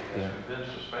somebody has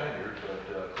convinced the Spaniards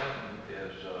that Clinton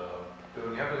is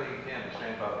doing everything he can to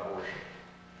stand by abortion.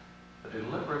 A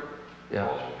deliberate Yeah.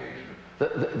 falsification.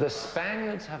 The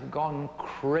Spaniards have gone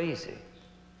crazy.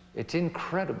 It's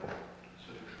incredible.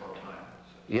 Such a short time.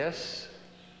 Yes,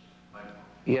 Mind-boggling.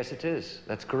 yes it is.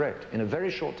 That's correct. In a very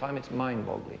short time, it's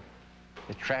mind-boggling.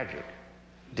 It's tragic.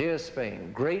 Dear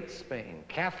Spain, great Spain,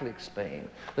 Catholic Spain,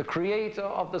 the creator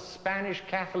of the Spanish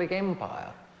Catholic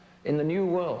Empire in the New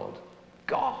World,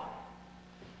 gone.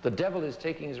 The devil is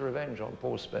taking his revenge on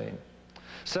poor Spain.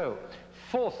 So,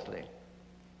 fourthly,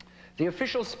 the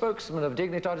official spokesman of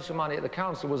Dignitatis Humanae at the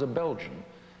Council was a Belgian,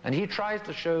 and he tries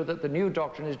to show that the new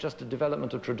doctrine is just a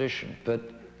development of tradition. But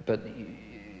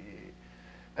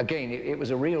again, it was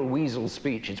a real weasel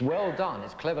speech. It's well done,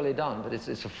 it's cleverly done, but it's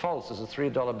as false as a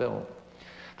 $3 bill.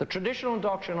 The traditional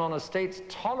doctrine on a state's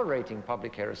tolerating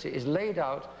public heresy is laid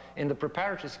out in the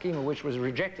preparatory schema which was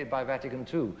rejected by Vatican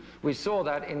II. We saw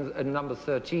that in number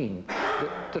 13,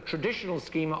 the traditional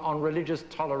schema on religious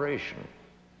toleration.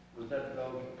 Was that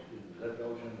Belgian?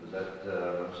 Was that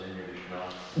Monsignor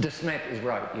Duchamp? De Smet is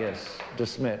right, yes. De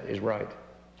Smet is right.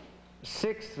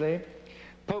 Sixthly,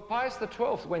 Pope Pius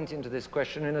XII went into this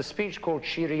question in a speech called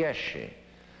Kyrieschi,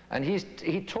 and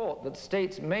he taught that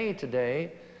states may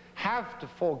today have to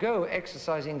forego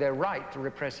exercising their right to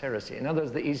repress heresy. In other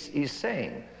words, he's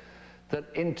saying that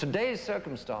in today's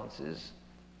circumstances,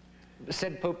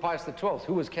 said Pope Pius XII,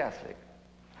 who was Catholic,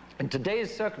 in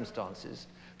today's circumstances,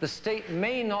 the state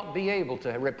may not be able to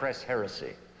repress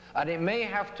heresy, and it may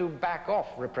have to back off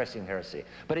repressing heresy,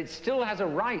 but it still has a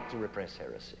right to repress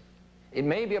heresy. It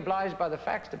may be obliged by the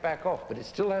facts to back off, but it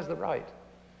still has the right.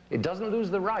 It doesn't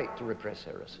lose the right to repress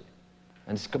heresy.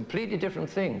 And it's a completely different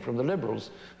thing from the liberals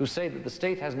who say that the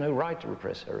state has no right to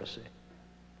repress heresy.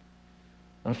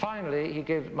 And finally,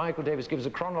 Michael Davis gives a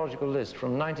chronological list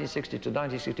from 1960 to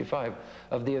 1965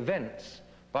 of the events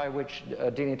by which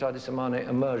Dignitatis Humanae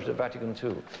emerged at Vatican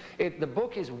II. The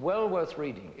book is well worth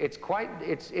reading.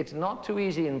 It's not too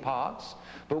easy in parts,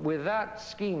 but with that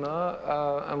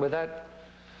schema and with that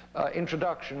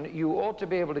introduction, you ought to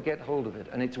be able to get hold of it,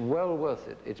 and it's well worth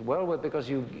it. It's well worth because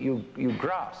you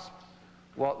grasp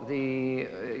what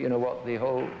the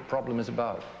whole problem is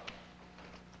about.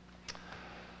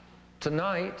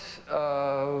 Tonight,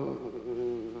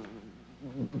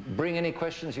 bring any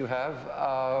questions you have.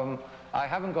 I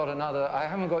haven't got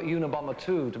Unabomber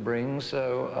 2 to bring,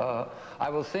 so I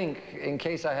will think in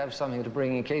case I have something to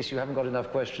bring, in case you haven't got enough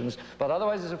questions, but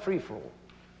otherwise it's a free-for-all.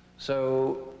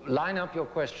 So line up your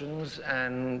questions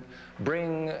and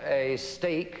bring a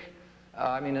stake,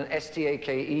 an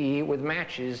S-T-A-K-E, with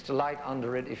matches to light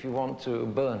under it if you want to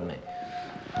burn me.